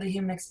part of the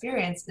human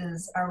experience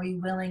is, are we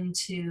willing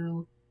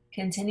to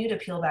continue to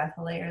peel back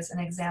the layers and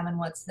examine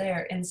what's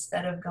there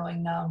instead of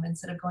going numb,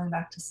 instead of going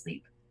back to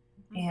sleep?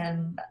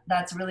 And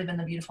that's really been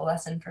the beautiful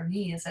lesson for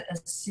me, is that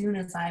as soon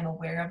as I'm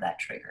aware of that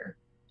trigger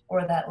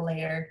or that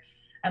layer,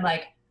 I'm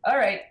like, all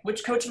right,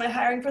 which coach am I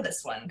hiring for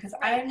this one? Because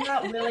I'm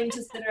not willing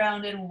to sit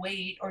around and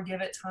wait or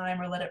give it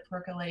time or let it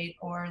percolate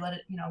or let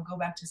it, go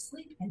back to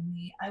sleep in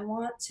me. I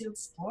want to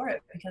explore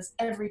it, because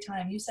every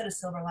time, you said a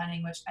silver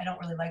lining, which I don't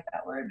really like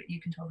that word, but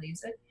you can totally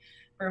use it.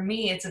 For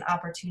me, it's an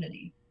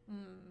opportunity.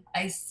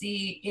 I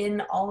see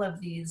in all of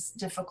these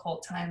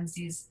difficult times,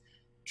 these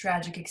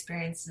tragic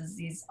experiences,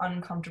 these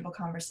uncomfortable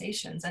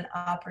conversations, an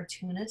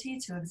opportunity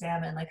to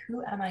examine, like,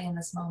 who am I in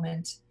this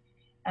moment?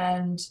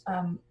 And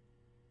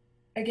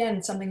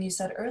again, something you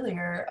said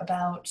earlier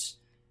about,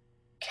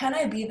 can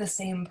I be the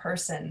same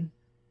person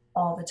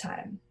all the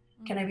time?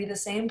 Can I be the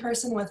same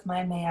person with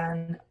my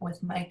man,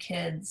 with my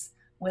kids,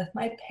 with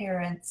my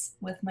parents,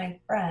 with my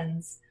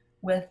friends,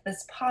 with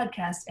this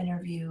podcast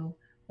interview,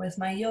 with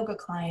my yoga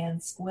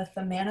clients, with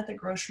the man at the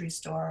grocery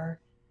store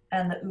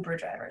and the Uber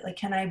driver? Like,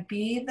 can I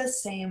be the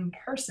same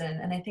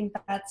person? And I think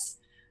that's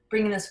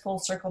bringing this full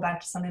circle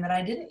back to something that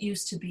I didn't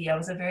used to be. I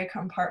was a very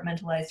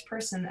compartmentalized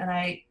person, and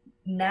I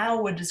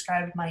now would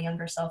describe my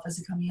younger self as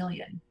a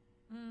chameleon.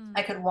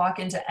 I could walk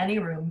into any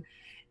room,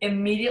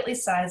 immediately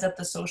size up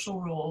the social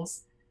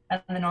rules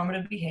and the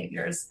normative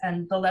behaviors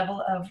and the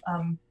level of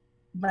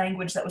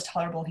language that was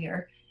tolerable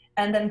here,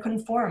 and then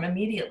conform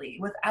immediately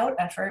without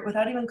effort,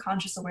 without even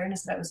conscious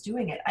awareness that I was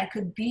doing it. I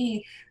could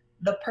be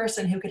the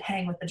person who could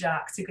hang with the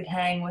jocks, who could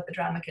hang with the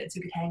drama kids,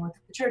 who could hang with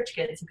the church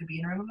kids, who could be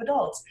in a room of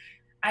adults.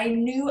 I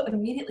knew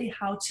immediately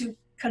how to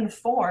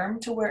conform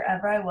to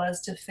wherever I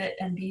was to fit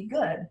and be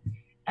good.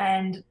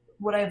 And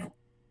what I've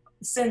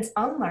since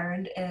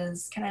unlearned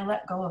is, can I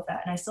let go of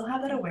that? And I still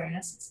have that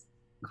awareness. It's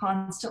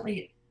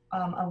constantly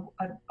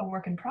a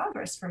work in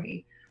progress for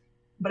me.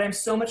 But I'm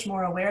so much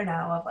more aware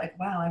now of, like,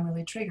 wow, I'm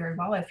really triggered.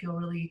 Wow, I feel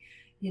really,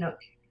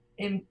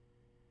 I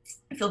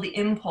feel the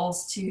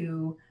impulse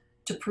to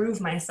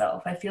prove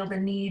myself. I feel the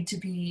need to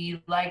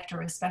be liked or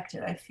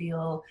respected. I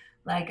feel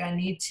like I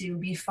need to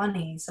be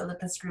funny so that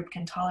this group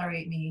can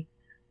tolerate me.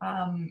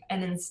 And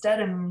instead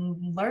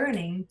I'm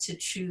learning to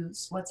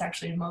choose what's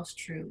actually most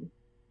true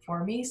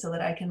for me, so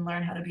that I can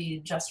learn how to be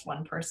just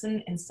one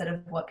person instead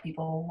of what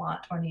people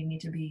want or need me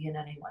to be in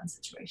any one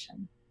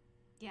situation.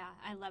 Yeah,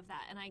 I love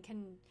that. And I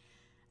can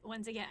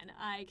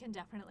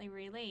definitely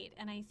relate.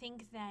 And I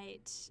think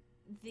that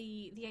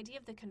the idea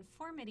of the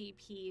conformity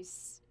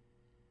piece,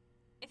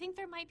 I think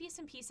there might be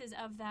some pieces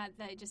of that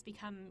just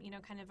become,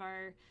 kind of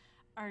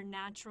our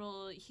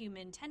natural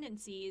human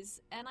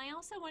tendencies. And I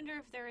also wonder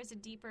if there is a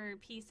deeper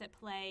piece at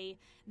play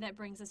that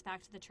brings us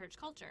back to the church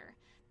culture,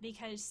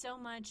 because so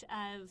much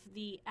of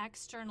the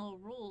external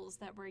rules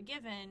that we're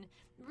given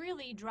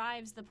really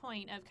drives the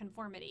point of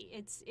conformity.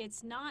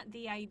 It's not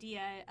the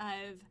idea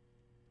of,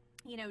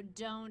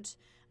 don't,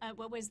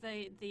 what was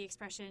the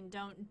expression?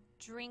 Don't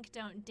drink,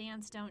 don't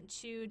dance, don't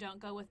chew, don't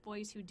go with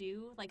boys who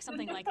do, like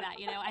something like that.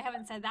 I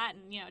haven't said that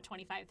in,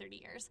 25, 30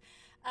 years.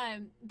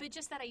 But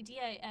just that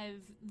idea of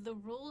the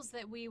rules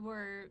that we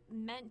were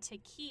meant to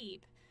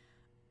keep,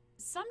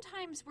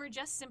 sometimes were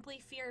just simply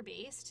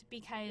fear-based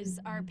because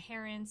our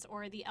parents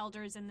or the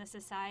elders in the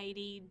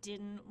society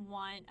didn't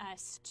want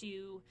us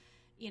to,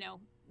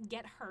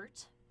 get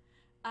hurt.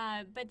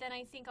 But then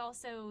I think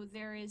also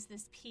there is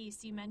this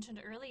piece you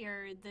mentioned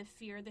earlier, the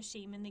fear, the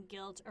shame, and the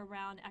guilt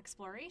around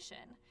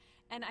exploration.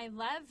 And I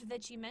love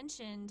that you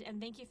mentioned,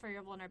 and thank you for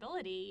your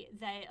vulnerability,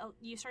 that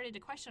you started to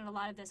question a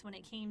lot of this when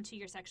it came to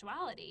your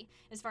sexuality,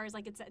 as far as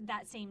like it's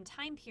that same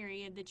time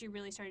period that you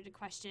really started to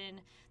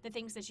question the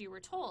things that you were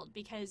told.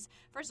 Because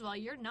first of all,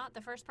 you're not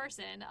the first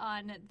person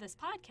on this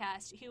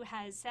podcast who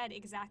has said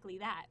exactly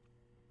that.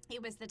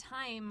 It was the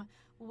time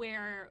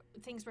where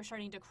things were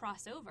starting to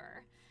cross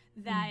over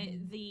that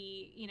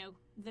the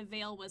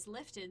veil was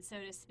lifted,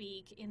 so to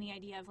speak, in the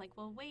idea of like,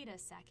 well, wait a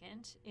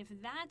second, if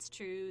that's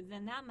true,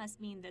 then that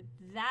must mean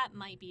that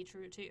might be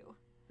true too.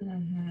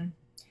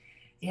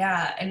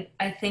 Yeah, and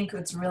I think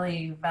it's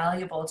really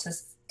valuable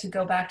to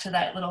go back to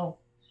that little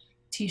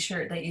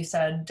t-shirt that you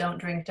said, don't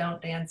drink,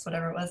 don't dance,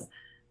 whatever it was.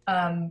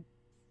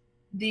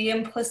 The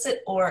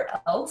implicit or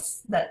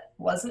else that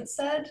wasn't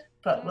said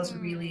but was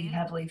really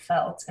heavily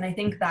felt, and I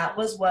think that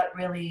was what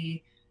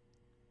really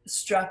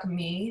struck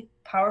me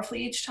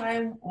powerfully each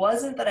time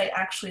wasn't that I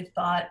actually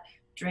thought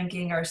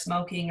drinking or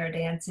smoking or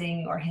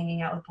dancing or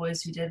hanging out with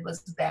boys who did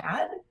was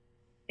bad.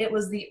 It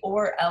was the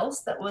or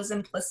else that was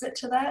implicit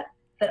to that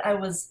I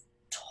was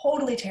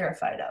totally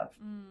terrified of.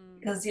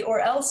 Because the or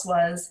else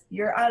was,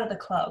 you're out of the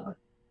club.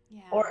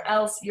 Yeah. Or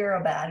else you're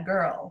a bad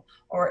girl.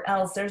 Or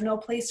else there's no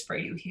place for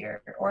you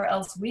here. Or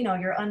else we know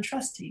you're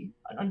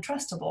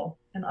untrustable,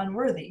 and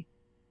unworthy.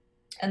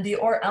 And the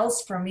or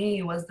else for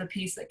me was the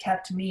piece that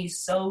kept me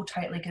so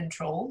tightly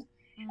controlled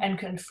and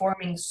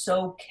conforming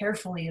so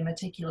carefully and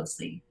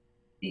meticulously.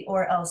 The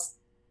or else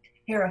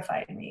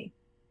terrified me.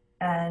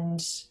 And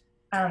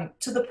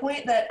to the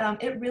point that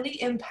it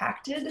really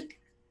impacted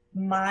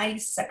my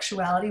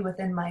sexuality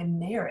within my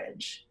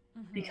marriage.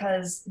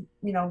 Because,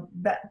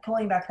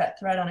 pulling back that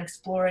thread on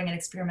exploring and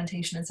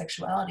experimentation and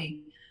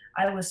sexuality,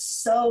 I was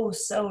so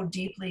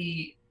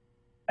deeply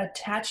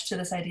attached to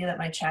this idea that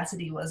my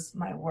chastity was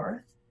my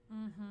worth.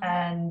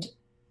 And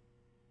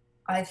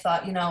I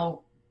thought,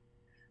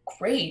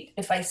 great,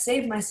 if I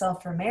save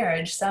myself for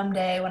marriage,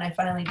 someday when I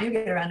finally do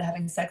get around to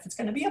having sex, it's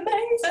going to be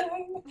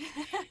amazing.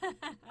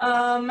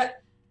 And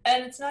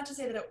it's not to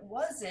say that it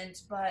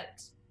wasn't,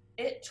 but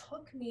it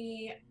took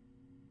me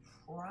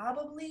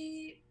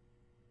probably,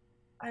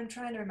 I'm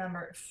trying to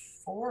remember,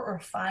 4 or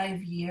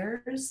 5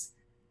 years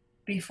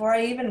before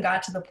I even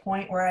got to the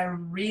point where I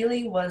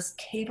really was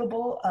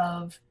capable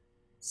of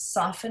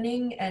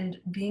softening and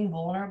being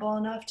vulnerable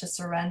enough to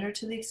surrender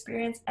to the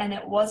experience. And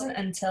it wasn't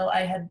until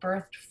I had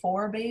birthed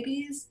 4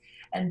 babies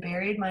and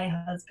buried my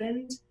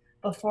husband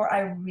before I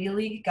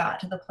really got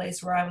to the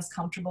place where I was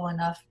comfortable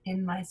enough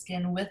in my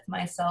skin with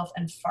myself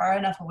and far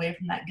enough away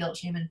from that guilt,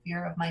 shame, and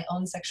fear of my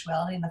own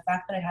sexuality and the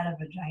fact that I had a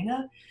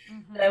vagina,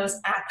 that I was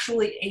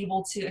actually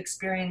able to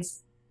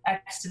experience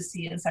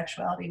ecstasy in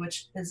sexuality,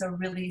 which is a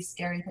really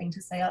scary thing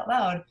to say out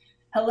loud.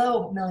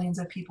 Hello, millions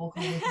of people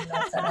who listen to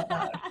that said out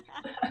loud.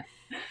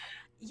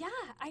 Yeah,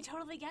 I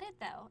totally get it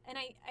though. And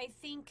I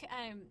think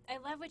I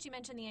love what you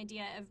mentioned, the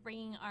idea of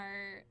bringing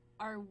our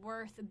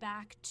worth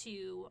back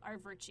to our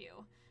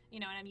virtue.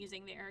 And I'm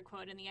using the air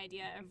quote and the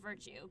idea of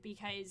virtue,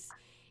 because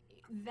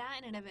that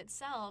in and of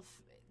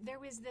itself, there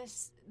was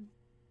this,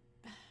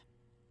 I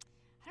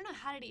don't know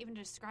how to even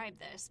describe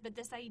this, but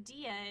this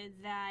idea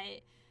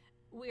that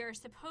we are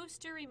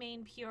supposed to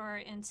remain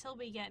pure until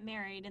we get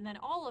married, and then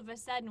all of a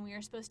sudden we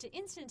are supposed to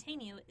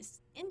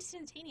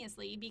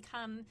instantaneously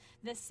become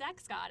the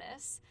sex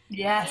goddess.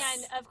 Yes.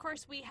 And of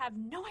course we have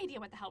no idea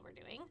what the hell we're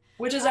doing.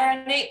 Which is our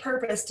innate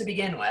purpose to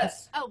begin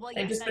with. Oh, well, yes.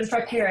 They've just been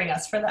preparing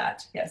us for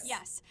that. Yes.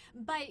 Yes.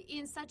 But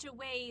in such a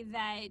way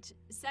that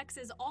sex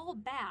is all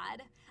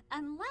bad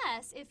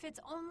unless if it's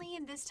only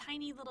in this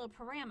tiny little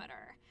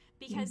parameter.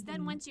 Because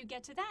then once you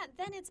get to that,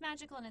 then it's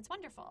magical and it's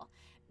wonderful.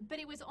 But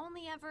it was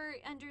only ever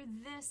under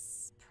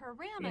this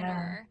parameter.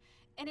 Yeah.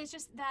 And it's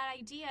just that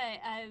idea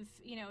of,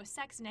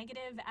 sex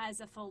negative as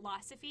a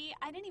philosophy.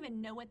 I didn't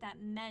even know what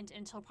that meant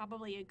until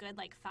probably a good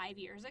 5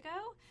 years ago.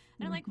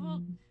 And I'm like,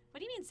 well, what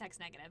do you mean sex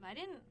negative? I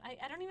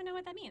don't even know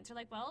what that means. They're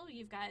like, well,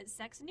 you've got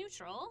sex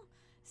neutral,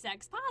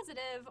 sex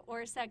positive,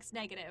 or sex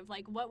negative.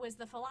 What was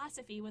the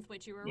philosophy with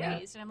which you were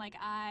raised? And I'm like,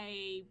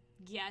 I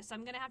guess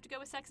I'm going to have to go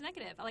with sex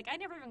negative. I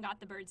never even got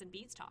the birds and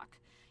bees talk.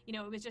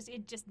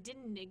 It just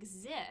didn't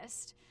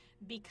exist,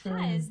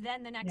 because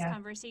then the next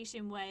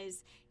conversation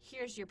was,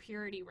 here's your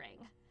purity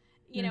ring.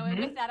 And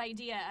with that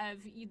idea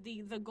of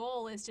the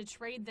goal is to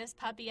trade this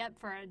puppy up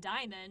for a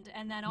diamond,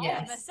 and then all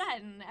of a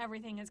sudden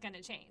everything is going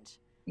to change.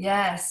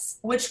 Yes,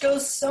 which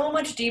goes so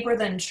much deeper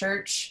than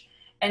church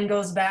and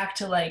goes back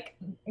to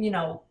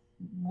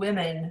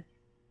women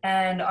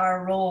and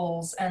our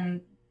roles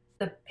and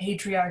the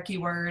patriarchy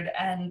word,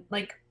 and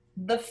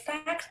the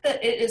fact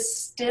that it is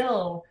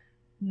still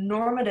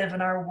normative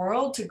in our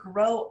world to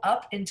grow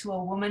up into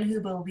a woman who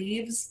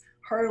believes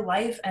her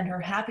life and her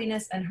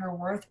happiness and her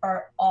worth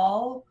are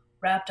all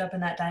wrapped up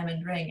in that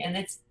diamond ring. And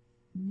it's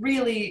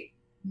really,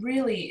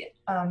 really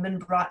been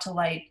brought to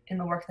light in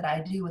the work that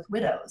I do with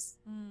widows.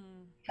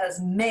 Because,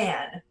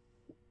 man,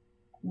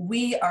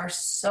 we are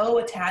so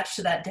attached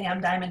to that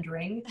damn diamond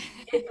ring.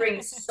 It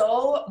brings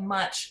so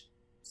much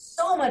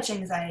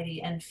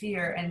anxiety and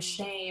fear and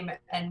shame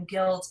and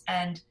guilt,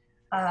 and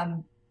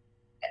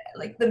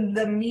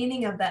the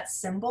meaning of that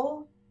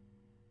symbol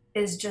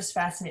is just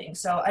fascinating.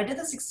 So I did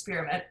this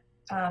experiment.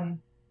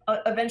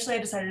 Eventually I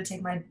decided to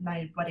take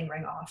my wedding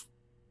ring off.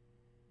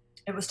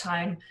 It was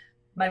time.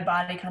 My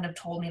body kind of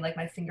told me,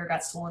 my finger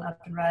got swollen up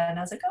and red, and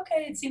I was like,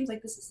 okay, it seems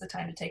like this is the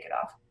time to take it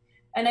off.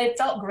 And I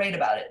felt great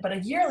about it. But a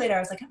year later, I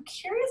was like, I'm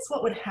curious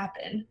what would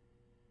happen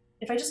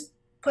if I just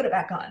put it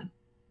back on,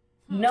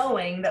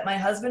 knowing that my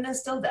husband is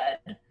still dead,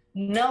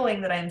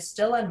 knowing that I'm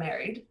still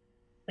unmarried,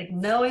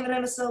 knowing that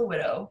I'm still a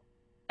widow,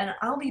 and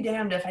I'll be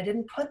damned if I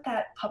didn't put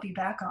that puppy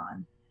back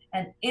on.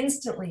 And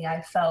instantly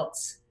I felt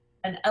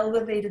an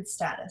elevated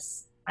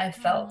status. I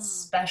felt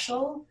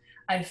special.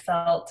 I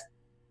felt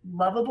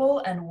lovable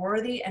and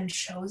worthy and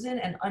chosen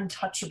and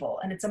untouchable.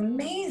 And it's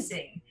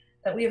amazing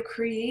that we have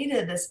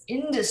created this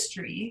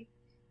industry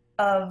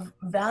of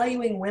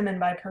valuing women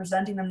by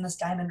presenting them this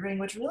diamond ring,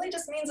 which really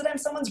just means that I'm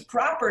someone's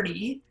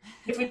property.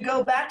 If we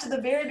go back to the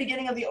very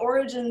beginning of the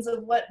origins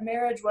of what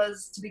marriage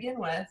was to begin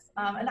with,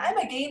 and I'm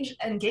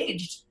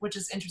engaged, which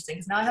is interesting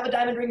because now I have a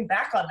diamond ring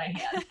back on my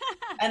hand,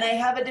 and I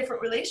have a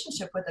different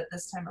relationship with it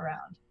this time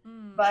around.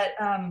 But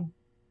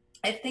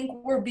I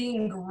think we're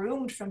being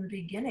groomed from the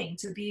beginning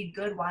to be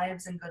good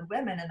wives and good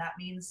women, and that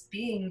means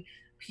being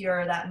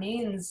pure. That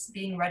means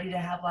being ready to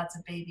have lots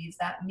of babies.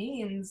 That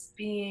means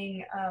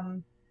being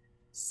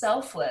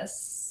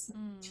selfless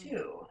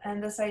too.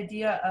 And this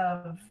idea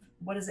of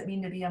what does it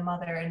mean to be a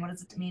mother and what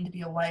does it mean to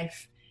be a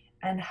wife,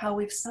 and how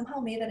we've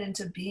somehow made that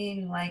into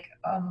being like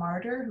a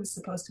martyr who's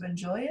supposed to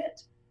enjoy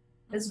it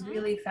is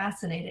really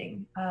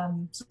fascinating.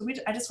 So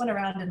I just went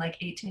around in like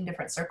 18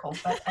 different circles,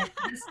 but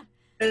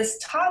this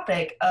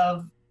topic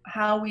of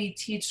how we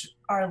teach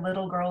our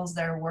little girls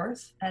their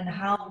worth and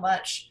how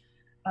much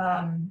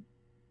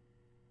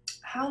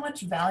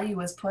value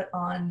was put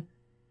on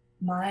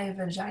my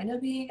vagina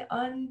being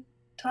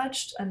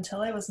untouched until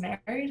I was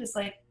married is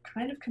like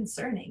kind of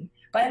concerning,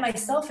 by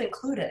myself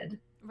included.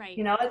 Right.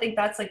 You know, I think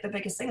that's like the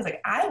biggest thing is like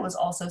I was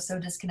also so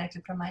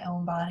disconnected from my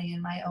own body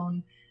and my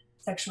own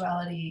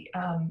sexuality.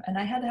 And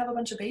I had to have a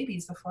bunch of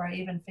babies before I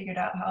even figured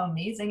out how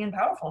amazing and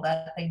powerful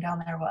that thing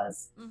down there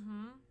was.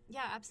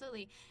 Yeah,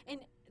 absolutely.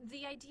 And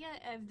the idea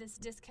of this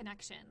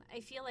disconnection,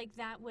 I feel like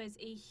that was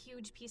a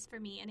huge piece for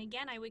me. And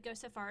again, I would go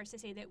so far as to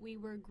say that we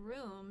were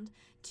groomed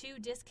to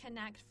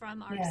disconnect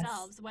from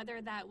ourselves,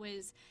 whether that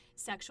was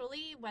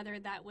sexually, whether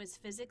that was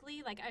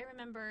physically. Like I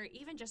remember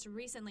even just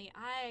recently,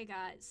 I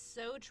got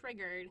so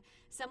triggered.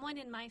 Someone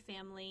in my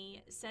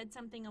family said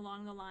something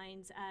along the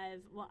lines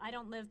of, well, I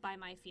don't live by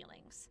my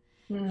feelings.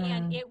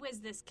 And it was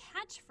this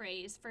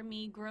catchphrase for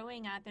me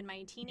growing up in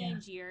my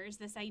teenage years,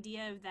 this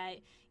idea of that,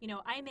 you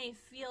know, I may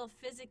feel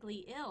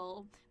physically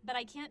ill, but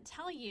I can't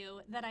tell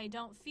you that I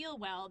don't feel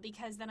well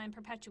because then I'm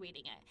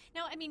perpetuating it.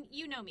 Now, I mean,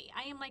 you know me.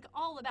 I am like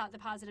all about the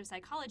positive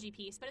psychology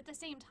piece, but at the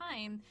same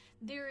time,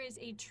 there is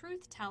a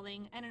truth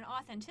telling and an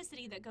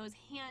authenticity that goes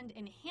hand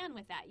in hand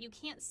with that. You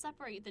can't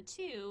separate the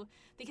two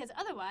because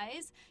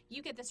otherwise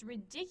you get this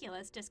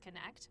ridiculous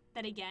disconnect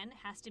that, again,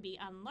 has to be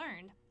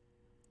unlearned.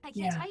 I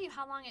can't tell you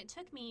how long it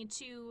took me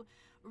to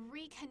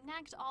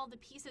reconnect all the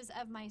pieces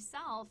of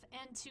myself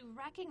and to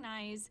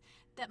recognize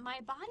that my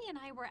body and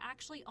I were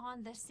actually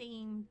on the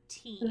same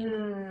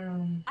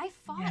team. I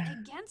fought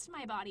against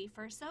my body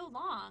for so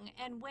long,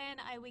 and when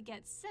I would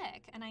get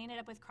sick, and I ended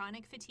up with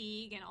chronic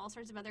fatigue and all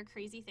sorts of other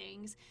crazy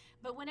things,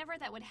 but whenever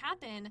that would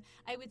happen,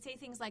 I would say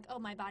things like, oh,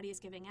 my body is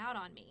giving out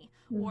on me,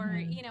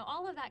 or, you know,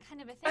 all of that kind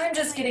of a thing. I'm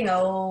just getting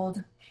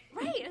old.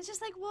 Right. It's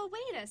just like, well,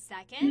 wait a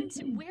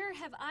second. Where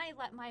have I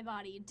let my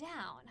body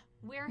down?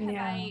 Where have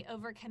I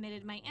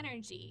overcommitted my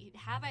energy?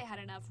 Have I had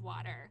enough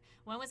water?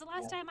 When was the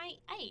last time I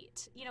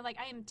ate? You know, like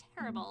I am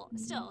terrible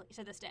still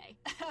to this day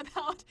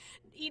about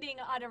eating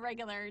on a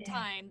regular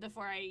time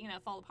before I, you know,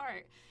 fall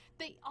apart.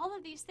 But all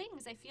of these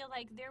things, I feel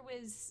like there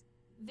was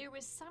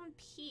some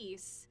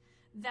piece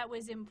that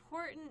was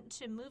important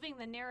to moving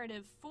the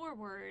narrative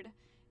forward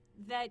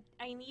that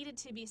I needed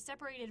to be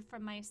separated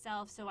from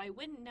myself so I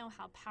wouldn't know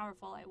how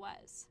powerful I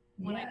was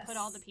when I put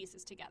all the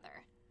pieces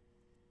together.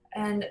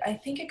 And I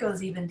think it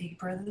goes even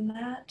deeper than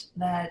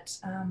that,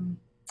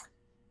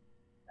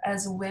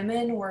 as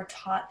women, we're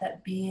taught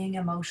that being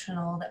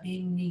emotional, that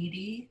being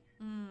needy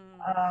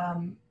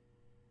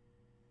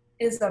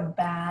is a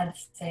bad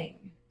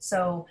thing.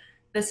 So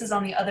this is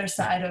on the other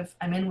side of,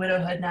 I'm in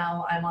widowhood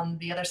now, I'm on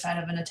the other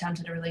side of an attempt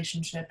at a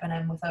relationship, and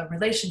I'm with a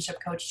relationship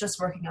coach just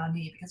working on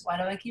me because why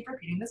do I keep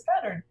repeating this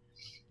pattern?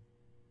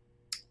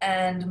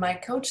 And my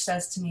coach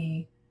says to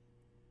me,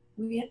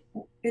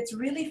 it's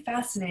really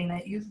fascinating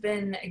that you've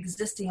been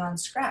existing on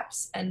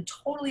scraps and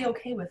totally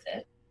okay with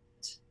it.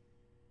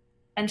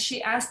 And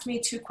she asked me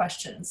two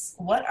questions.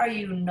 What are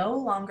you no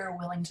longer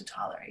willing to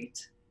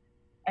tolerate?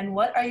 And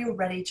what are you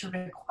ready to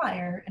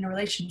require in a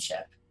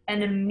relationship?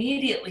 And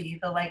immediately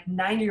the like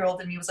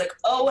 9-year-old in me was like,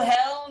 oh,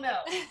 hell no.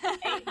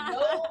 Ain't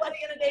nobody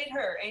gonna date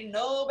her. Ain't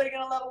nobody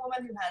gonna love a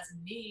woman who has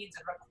needs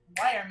and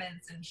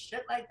requirements and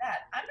shit like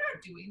that. I'm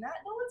not doing that.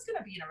 No one's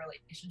gonna be in a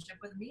relationship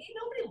with me.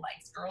 Nobody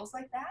likes girls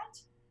like that.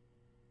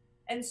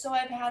 And so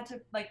I've had to,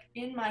 like,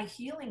 in my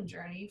healing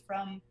journey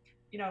from,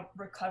 you know,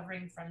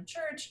 recovering from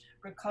church,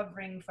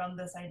 recovering from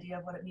this idea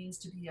of what it means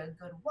to be a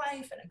good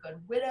wife and a good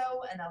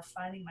widow, and now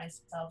finding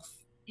myself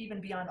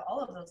even beyond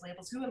all of those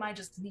labels. Who am I?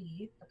 Just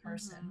me, the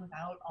person,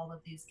 without all of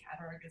these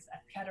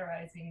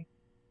categorizing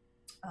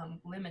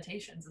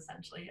limitations,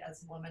 essentially,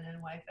 as woman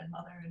and wife and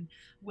mother and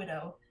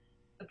widow.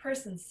 The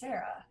person,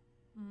 Sarah,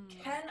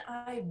 can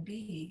I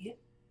be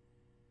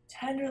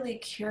tenderly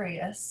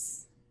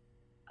curious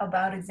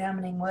about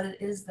examining what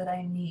it is that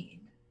I need,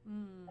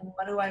 and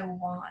what do I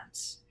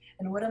want,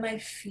 and what am I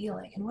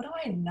feeling, and what do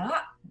I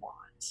not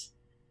want?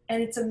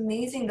 And it's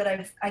amazing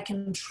that I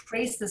can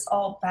trace this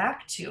all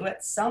back to,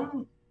 at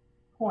some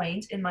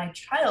point in my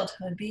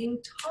childhood, being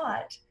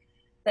taught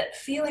that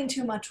feeling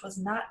too much was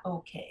not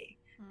okay,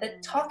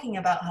 that talking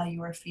about how you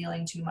were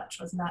feeling too much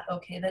was not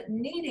okay, that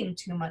needing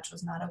too much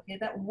was not okay,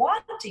 that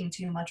wanting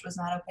too much was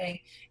not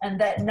okay, and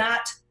that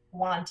not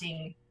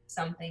wanting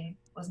something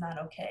was not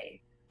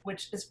okay,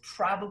 which is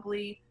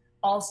probably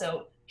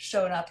also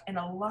showed up in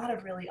a lot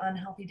of really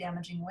unhealthy,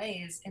 damaging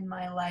ways in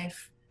my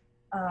life.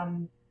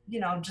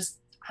 Just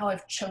how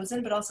I've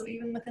chosen, but also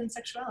even within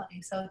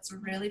sexuality. So it's a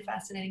really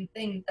fascinating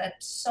thing that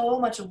so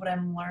much of what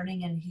I'm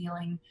learning and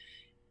healing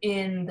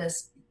in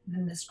this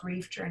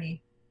grief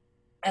journey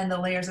and the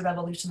layers of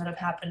evolution that have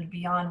happened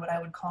beyond what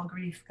I would call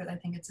grief, because I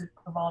think it's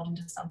evolved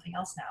into something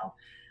else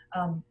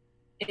now.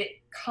 It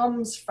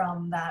comes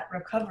from that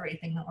recovery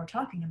thing that we're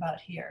talking about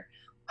here.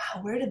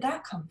 Wow, where did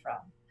that come from?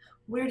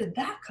 Where did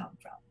that come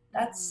from?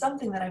 That's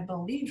something that I've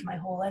believed my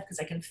whole life, because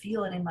I can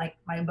feel it in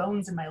my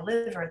bones and my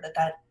liver,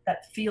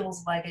 that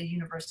feels like a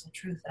universal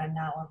truth that I'm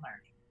now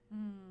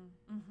unlearning.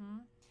 Mm-hmm.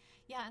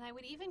 Yeah, and I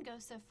would even go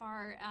so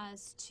far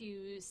as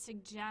to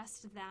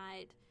suggest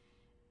that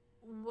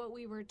what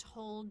we were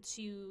told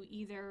to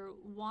either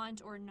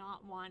want or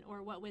not want,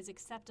 or what was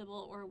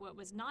acceptable or what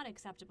was not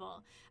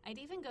acceptable, I'd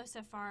even go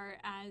so far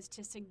as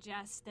to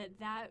suggest that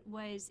that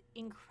was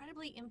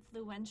incredibly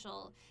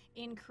influential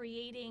in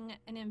creating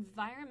an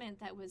environment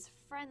that was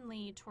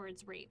friendly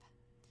towards rape.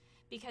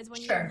 Because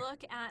when you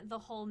look at the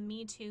whole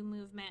Me Too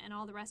movement and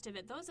all the rest of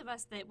it, those of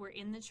us that were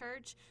in the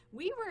church,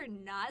 we were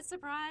not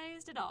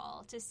surprised at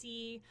all to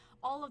see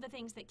all of the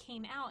things that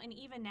came out. And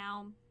even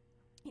now,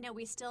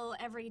 we still,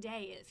 every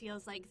day, it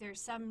feels like there's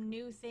some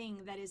new thing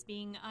that is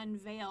being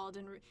unveiled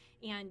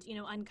and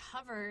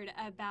uncovered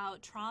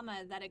about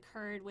trauma that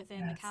occurred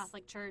within the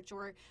Catholic Church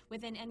or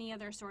within any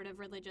other sort of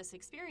religious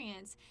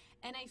experience.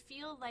 And I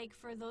feel like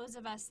for those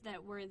of us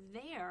that were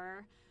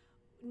there,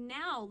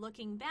 now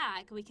looking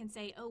back, we can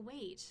say, oh,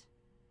 wait,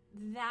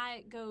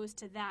 that goes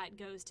to that,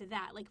 goes to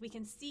that. Like, we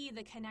can see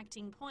the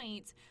connecting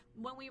points.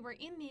 When we were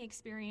in the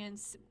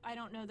experience, I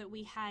don't know that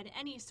we had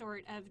any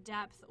sort of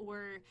depth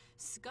or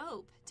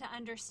scope to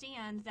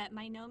understand that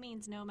my no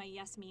means no, my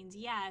yes means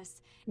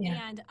yes. Yeah.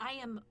 And I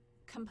am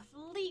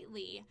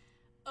completely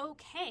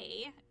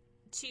okay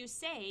to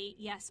say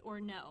yes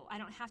or no. I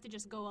don't have to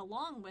just go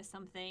along with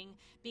something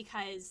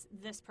because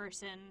this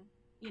person,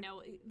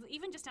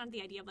 even just down to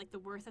the idea of like the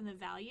worth and the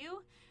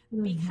value,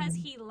 because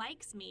he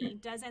likes me,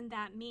 doesn't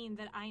that mean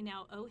that I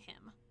now owe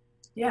him?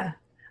 Yeah.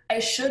 I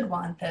should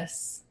want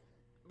this.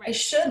 Right. I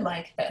should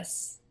like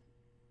this.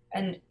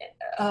 And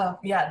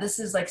this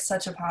is like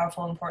such a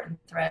powerful, important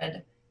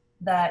thread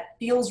that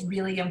feels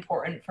really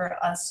important for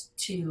us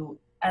to,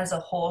 as a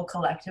whole,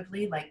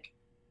 collectively, like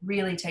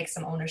really take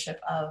some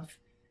ownership of,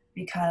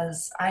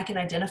 because I can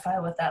identify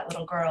with that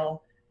little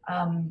girl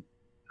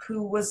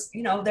who was,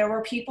 there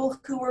were people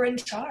who were in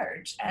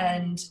charge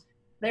and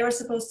they were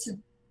supposed to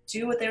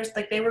do what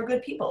they were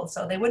good people,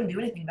 so they wouldn't do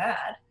anything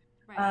bad.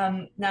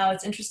 Right. Now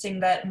it's interesting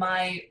that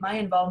my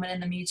involvement in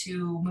the Me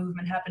Too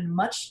movement happened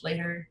much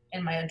later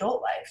in my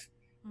adult life.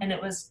 And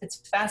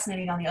it's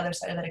fascinating on the other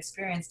side of that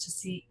experience to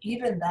see,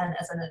 even then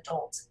as an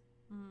adult,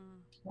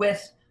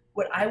 with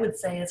what I would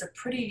say is a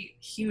pretty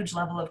huge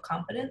level of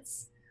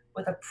confidence,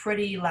 with a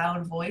pretty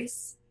loud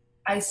voice,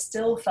 I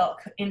still felt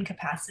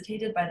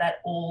incapacitated by that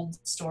old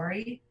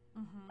story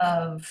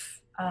of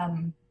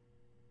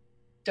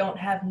don't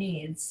have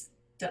needs.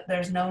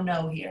 There's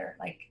no here.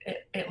 Like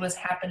it was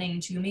happening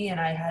to me, and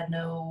I had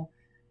no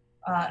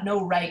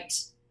right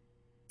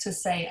to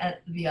say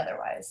the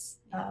otherwise.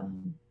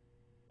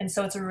 And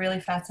so it's a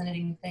really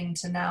fascinating thing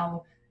to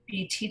now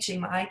be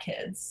teaching my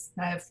kids.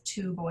 I have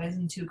 2 boys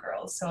and 2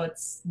 girls, so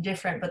it's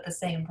different but the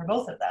same for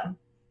both of them.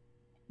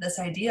 This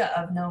idea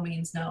of no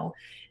means no.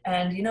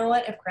 And you know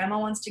what? If grandma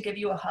wants to give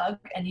you a hug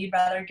and you'd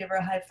rather give her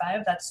a high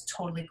five, that's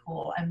totally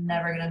cool. I'm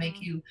never going to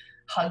make you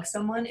hug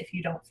someone if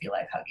you don't feel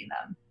like hugging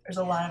them. There's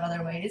a lot of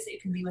other ways that you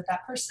can be with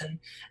that person.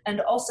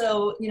 And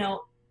also,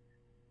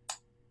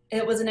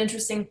 it was an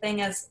interesting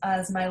thing as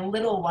my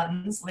little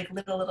ones, like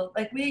little,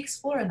 like we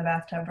explore in the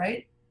bathtub,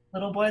 right?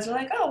 Little boys are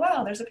like, oh,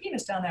 wow, there's a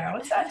penis down there.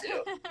 What's that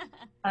do?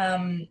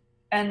 And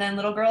then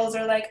little girls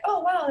are like, oh,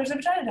 wow, there's a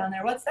vagina down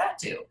there. What's that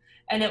do?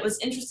 And it was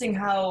interesting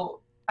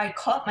how I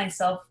caught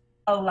myself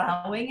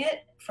allowing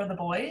it for the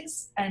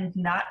boys and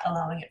not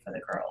allowing it for the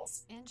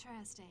girls.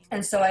 Interesting.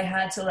 And so I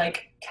had to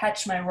like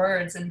catch my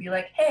words and be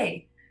like,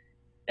 hey,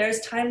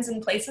 there's times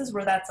and places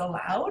where that's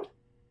allowed,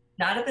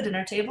 not at the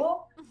dinner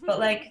table, but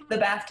like the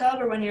bathtub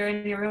or when you're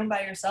in your room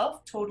by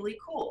yourself, totally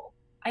cool.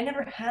 I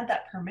never had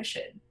that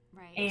permission.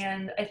 Right.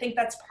 And I think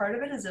that's part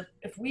of it, is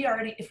if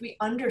we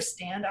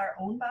understand our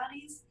own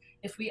bodies,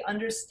 if we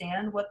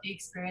understand what the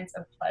experience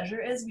of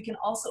pleasure is, we can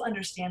also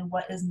understand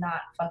what is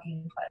not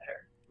fucking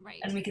pleasure. Right.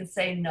 And we can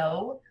say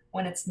no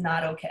when it's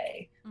not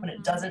okay, when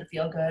it doesn't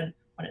feel good,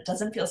 when it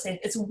doesn't feel safe.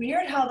 It's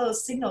weird how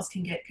those signals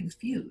can get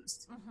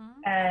confused.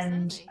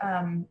 And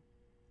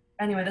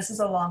anyway, this is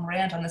a long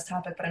rant on this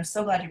topic, but I'm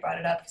so glad you brought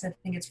it up, because I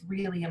think it's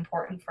really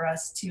important for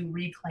us to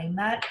reclaim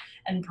that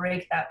and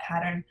break that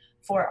pattern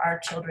for our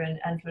children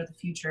and for the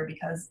future,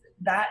 because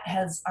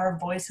our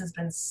voice has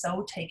been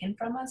so taken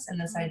from us in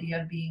this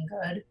idea of being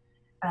good.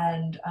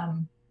 And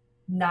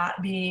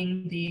not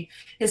being the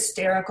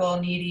hysterical,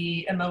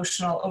 needy,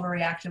 emotional,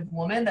 overreactive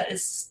woman that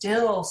is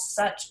still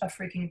such a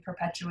freaking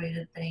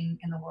perpetuated thing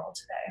in the world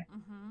today.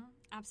 Mm-hmm.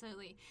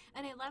 Absolutely.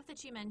 And I love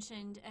that you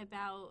mentioned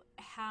about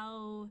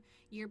how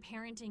you're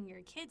parenting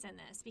your kids in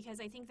this, because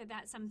I think that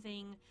that's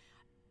something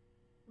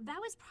that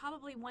was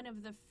probably one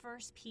of the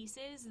first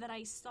pieces that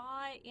I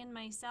saw in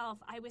myself.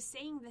 I was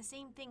saying the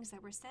same things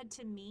that were said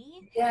to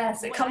me.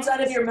 Yes, it comes out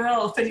of your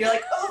mouth and you're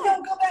like, oh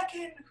no, go back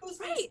in. Who's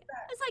right?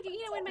 It's like,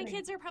 you know, when my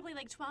kids are probably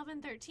like 12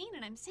 and 13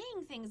 and I'm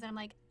saying things and I'm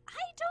like,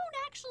 I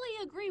don't actually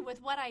agree with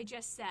what I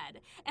just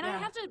said. And I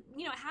have to,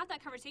 you know, have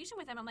that conversation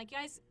with them. I'm like,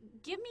 guys,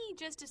 give me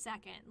just a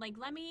second. Like,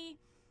 let me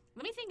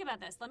think about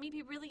this. Let me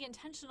be really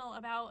intentional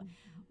about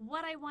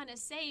what I want to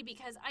say,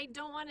 because I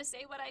don't want to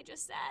say what I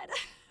just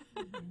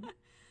said.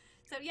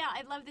 So yeah,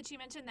 I love that you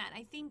mentioned that.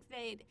 I think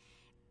that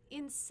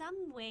in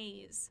some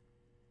ways,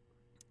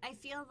 I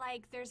feel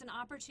like there's an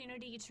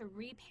opportunity to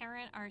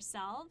reparent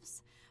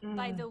ourselves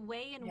by the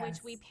way in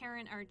which we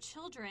parent our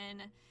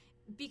children,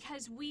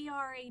 because we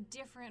are a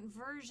different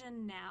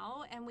version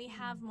now and we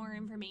have more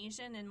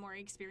information and more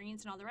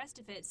experience and all the rest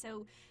of it.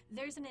 So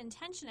there's an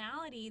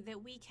intentionality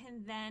that we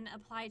can then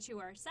apply to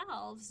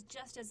ourselves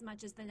just as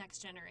much as the next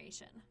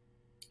generation.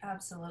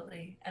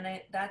 Absolutely.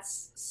 And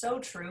that's so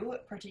true,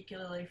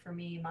 particularly for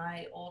me.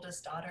 My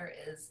oldest daughter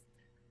is,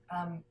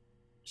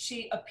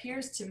 she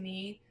appears to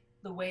me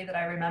the way that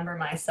I remember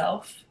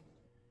myself,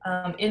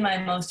 in my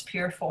most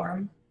pure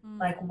form,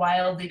 like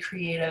wildly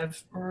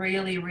creative,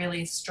 really,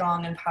 really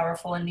strong and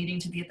powerful, and needing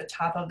to be at the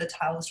top of the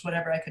tallest,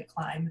 whatever I could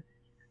climb.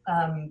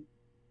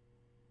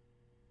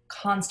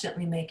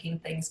 Constantly making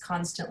things,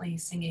 constantly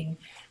singing.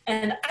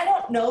 And I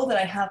don't know that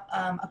I have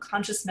a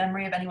conscious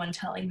memory of anyone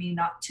telling me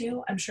not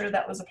to. I'm sure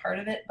that was a part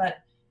of it,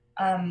 but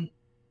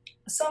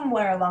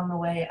somewhere along the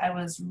way, I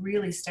was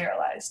really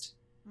sterilized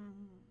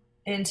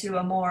into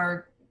a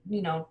more,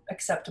 you know,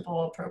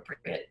 acceptable,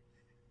 appropriate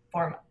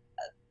form.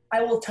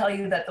 I will tell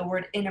you that the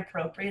word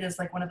inappropriate is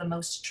like one of the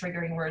most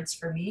triggering words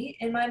for me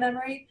in my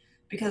memory,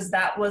 because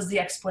that was the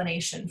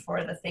explanation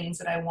for the things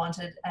that I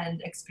wanted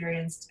and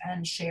experienced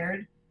and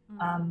shared.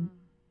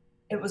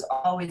 It was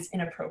always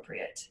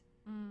inappropriate.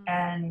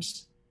 And,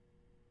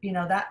 you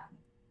know,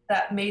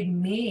 that made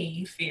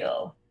me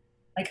feel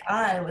like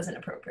I was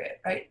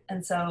inappropriate, right?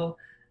 And so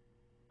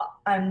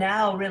I'm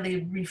now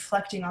really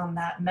reflecting on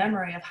that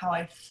memory of how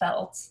I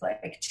felt,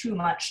 like too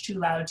much, too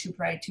loud, too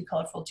bright, too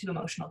colorful, too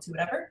emotional, too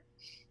whatever.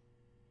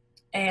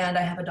 And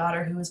I have a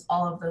daughter who is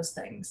all of those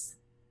things.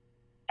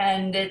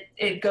 And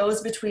it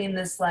goes between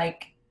this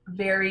like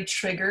very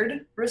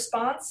triggered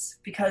response,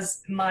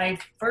 because my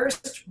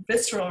first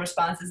visceral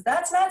response is,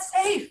 that's not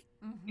safe,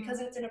 because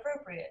it's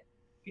inappropriate,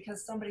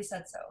 because somebody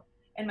said so.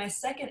 And my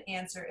second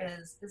answer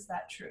is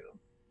that true?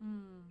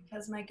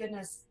 Because my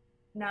goodness,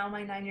 now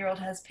my 9-year-old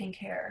has pink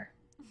hair.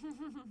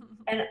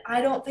 And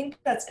I don't think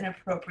that's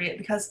inappropriate,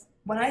 because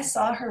when I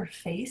saw her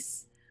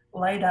face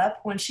light up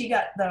when she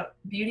got the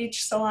beauty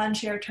salon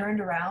chair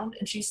turned around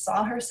and she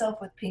saw herself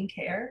with pink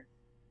hair,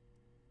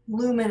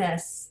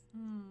 luminous,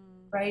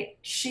 right?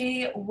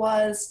 She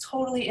was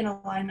totally in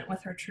alignment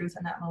with her truth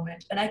in that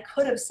moment. And I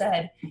could have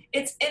said,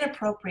 it's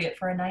inappropriate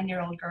for a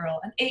 9-year-old girl,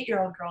 an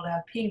 8-year-old girl to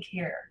have pink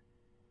hair.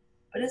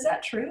 But is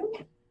that true?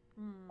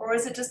 Or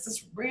is it just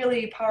this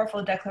really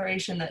powerful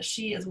declaration that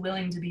she is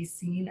willing to be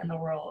seen in the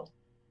world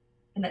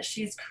and that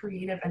she's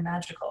creative and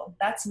magical?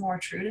 That's more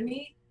true to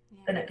me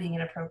than it being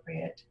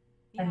inappropriate.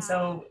 And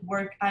so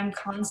I'm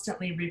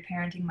constantly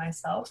reparenting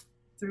myself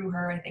through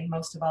her, I think,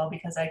 most of all,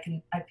 because I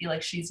feel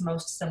like she's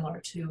most similar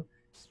to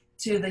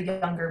the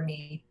younger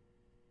me.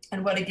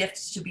 And what a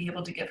gift to be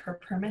able to give her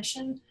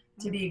permission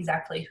to be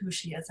exactly who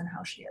she is and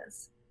how she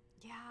is.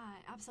 Yeah,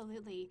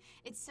 absolutely.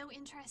 It's so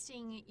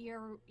interesting,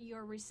 your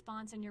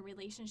response and your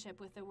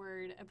relationship with the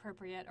word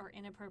appropriate or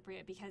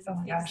inappropriate, because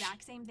it's the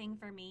exact same thing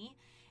for me.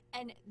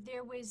 And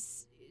there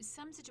was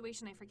some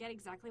situation, I forget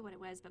exactly what it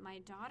was, but my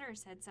daughter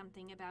said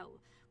something about,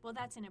 well,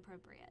 that's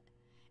inappropriate.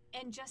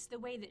 And just the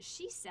way that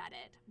she said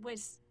it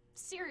was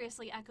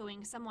seriously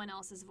echoing someone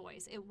else's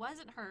voice. It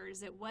wasn't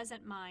hers, it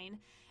wasn't mine.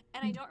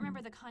 And I don't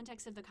remember the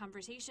context of the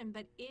conversation,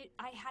 but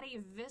I had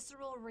a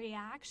visceral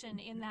reaction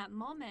in that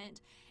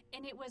moment.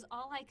 And it was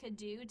all I could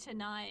do to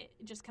not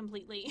just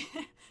completely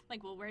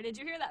like, well, where did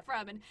you hear that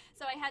from? And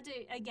so I had to,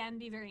 again,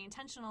 be very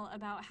intentional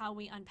about how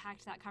we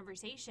unpacked that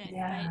conversation.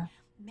 Yeah.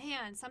 But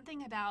man,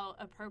 something about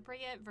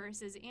appropriate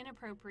versus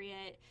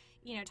inappropriate,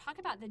 you know, talk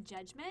about the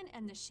judgment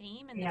and the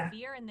shame and the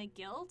fear and the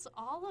guilt,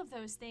 all of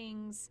those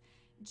things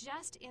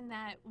just in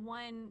that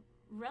one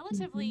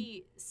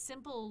relatively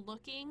simple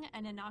looking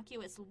and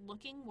innocuous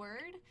looking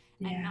word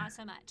and not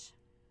so much.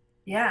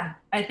 Yeah,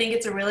 I think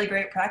it's a really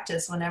great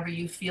practice whenever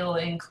you feel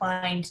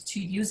inclined to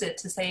use it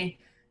to say,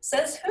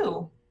 says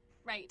who?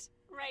 Right.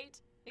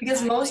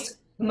 Because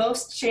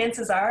most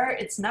chances are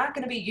it's not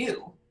going to be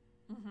you.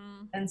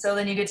 And so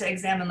then you get to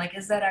examine, like,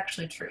 is that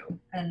actually true?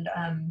 And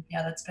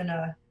it's been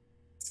a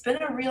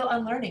real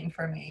unlearning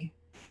for me,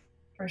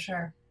 for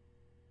sure.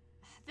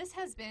 this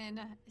has been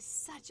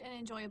such an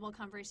enjoyable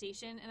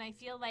conversation, and I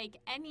feel like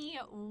any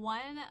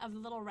one of the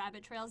little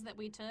rabbit trails that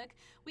we took,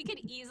 we could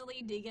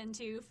easily dig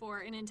into for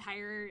an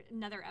entire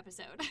another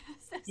episode.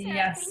 So Sarah,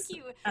 Yes, thank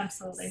you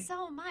absolutely.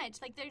 so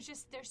much. Like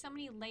there's so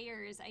many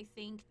layers, I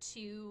think,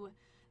 to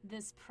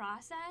this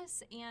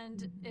process,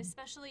 and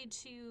especially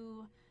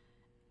to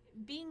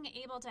being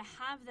able to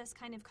have this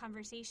kind of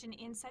conversation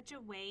in such a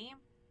way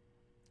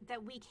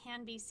that we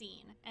can be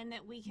seen and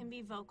that we can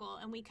be vocal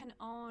and we can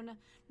own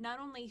not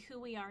only who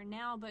we are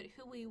now, but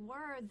who we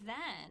were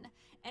then,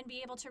 and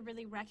be able to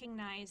really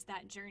recognize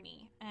that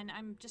journey. And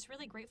I'm just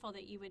really grateful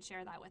that you would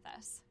share that with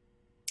us.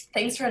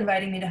 Thanks for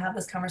inviting me to have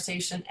this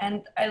conversation.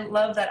 And I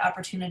love that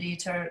opportunity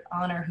to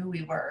honor who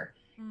we were,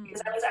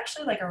 because I was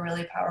actually like a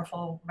really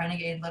powerful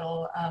renegade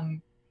little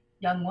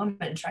young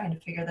woman trying to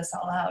figure this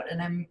all out.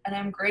 And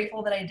I'm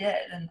grateful that I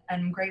did, and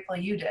I'm grateful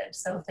you did.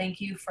 So thank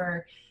you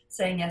for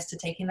saying yes to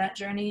taking that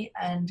journey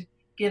and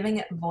giving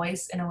it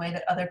voice in a way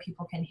that other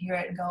people can hear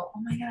it and go,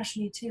 oh my gosh,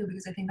 me too.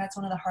 Because I think that's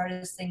one of the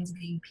hardest things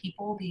being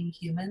people, being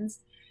humans,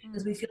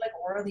 is we feel like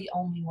we're the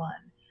only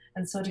one.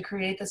 And so to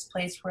create this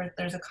place where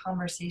there's a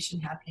conversation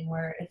happening,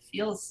 where it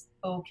feels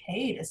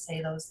okay to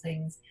say those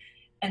things,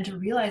 and to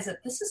realize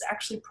that this is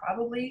actually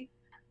probably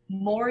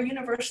more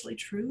universally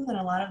true than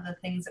a lot of the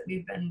things that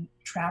we've been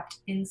trapped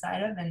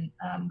inside of and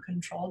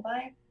controlled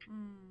by.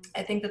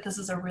 I think that this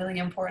is a really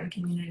important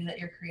community that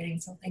you're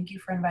creating. So thank you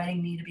for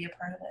inviting me to be a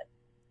part of it.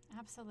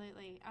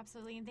 Absolutely.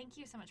 Absolutely. And thank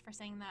you so much for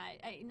saying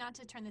that. Not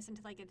to turn this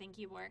into like a thank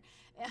you war,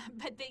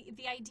 but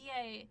the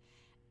idea,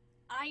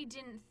 I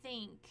didn't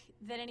think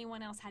that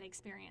anyone else had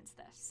experienced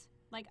this.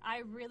 Like,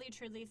 I really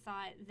truly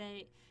thought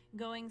that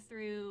going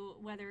through,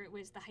 whether it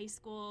was the high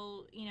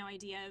school,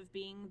 idea of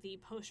being the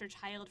poster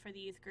child for the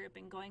youth group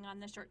and going on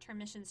the short-term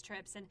missions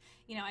trips, and,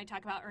 I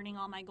talk about earning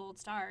all my gold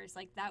stars,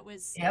 like that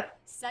was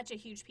such a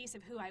huge piece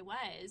of who I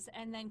was.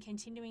 And then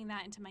continuing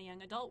that into my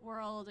young adult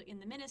world in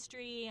the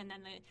ministry, and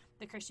then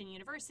the Christian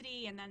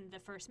university, and then the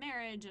first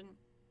marriage, and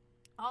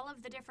all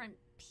of the different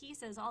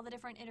pieces, all the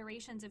different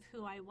iterations of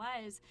who I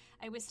was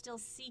still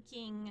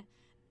seeking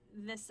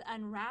this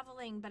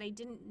unraveling, but I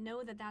didn't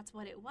know that that's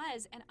what it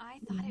was. And I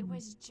thought it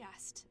was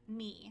just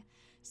me.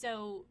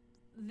 So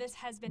this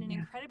has been an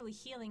incredibly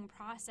healing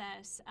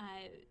process,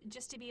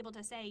 just to be able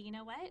to say, you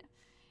know what?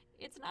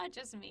 It's not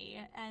just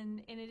me.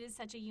 And it is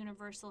such a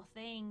universal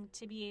thing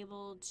to be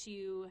able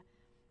to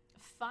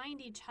find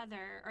each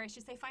other, or I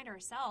should say find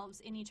ourselves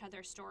in each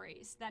other's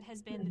stories. That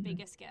has been the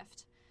biggest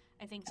gift,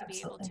 I think, to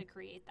be able to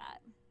create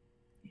that.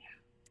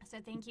 So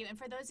thank you. And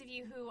for those of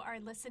you who are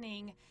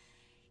listening,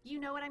 you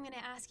know what I'm going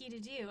to ask you to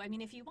do. I mean,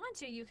 if you want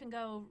to, you can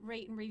go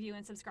rate and review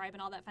and subscribe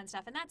and all that fun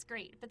stuff, and that's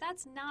great. But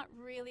that's not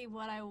really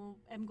what I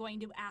am going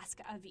to ask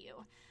of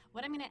you.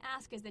 What I'm going to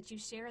ask is that you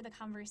share the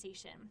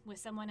conversation with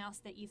someone else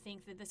that you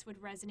think that this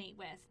would resonate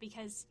with,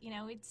 because,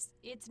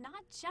 it's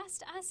not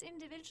just us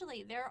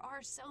individually. There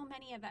are so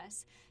many of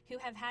us who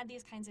have had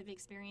these kinds of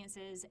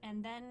experiences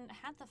and then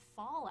had the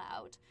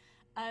fallout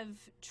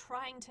of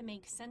trying to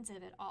make sense of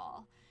it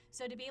all.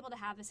 So to be able to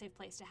have a safe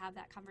place to have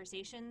that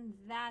conversation,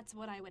 that's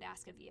what I would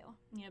ask of you.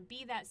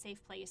 Be that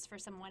safe place for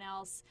someone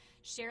else,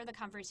 share the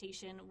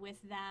conversation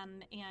with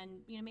them,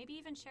 and, maybe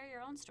even share your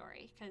own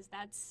story, because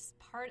that's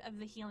part of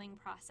the healing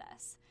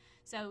process.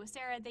 So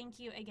Sarah, thank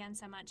you again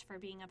so much for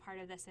being a part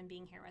of this and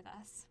being here with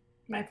us.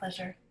 My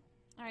pleasure.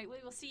 All right,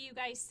 we will see you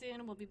guys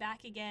soon. We'll be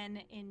back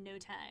again in no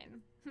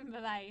time.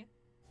 Bye-bye.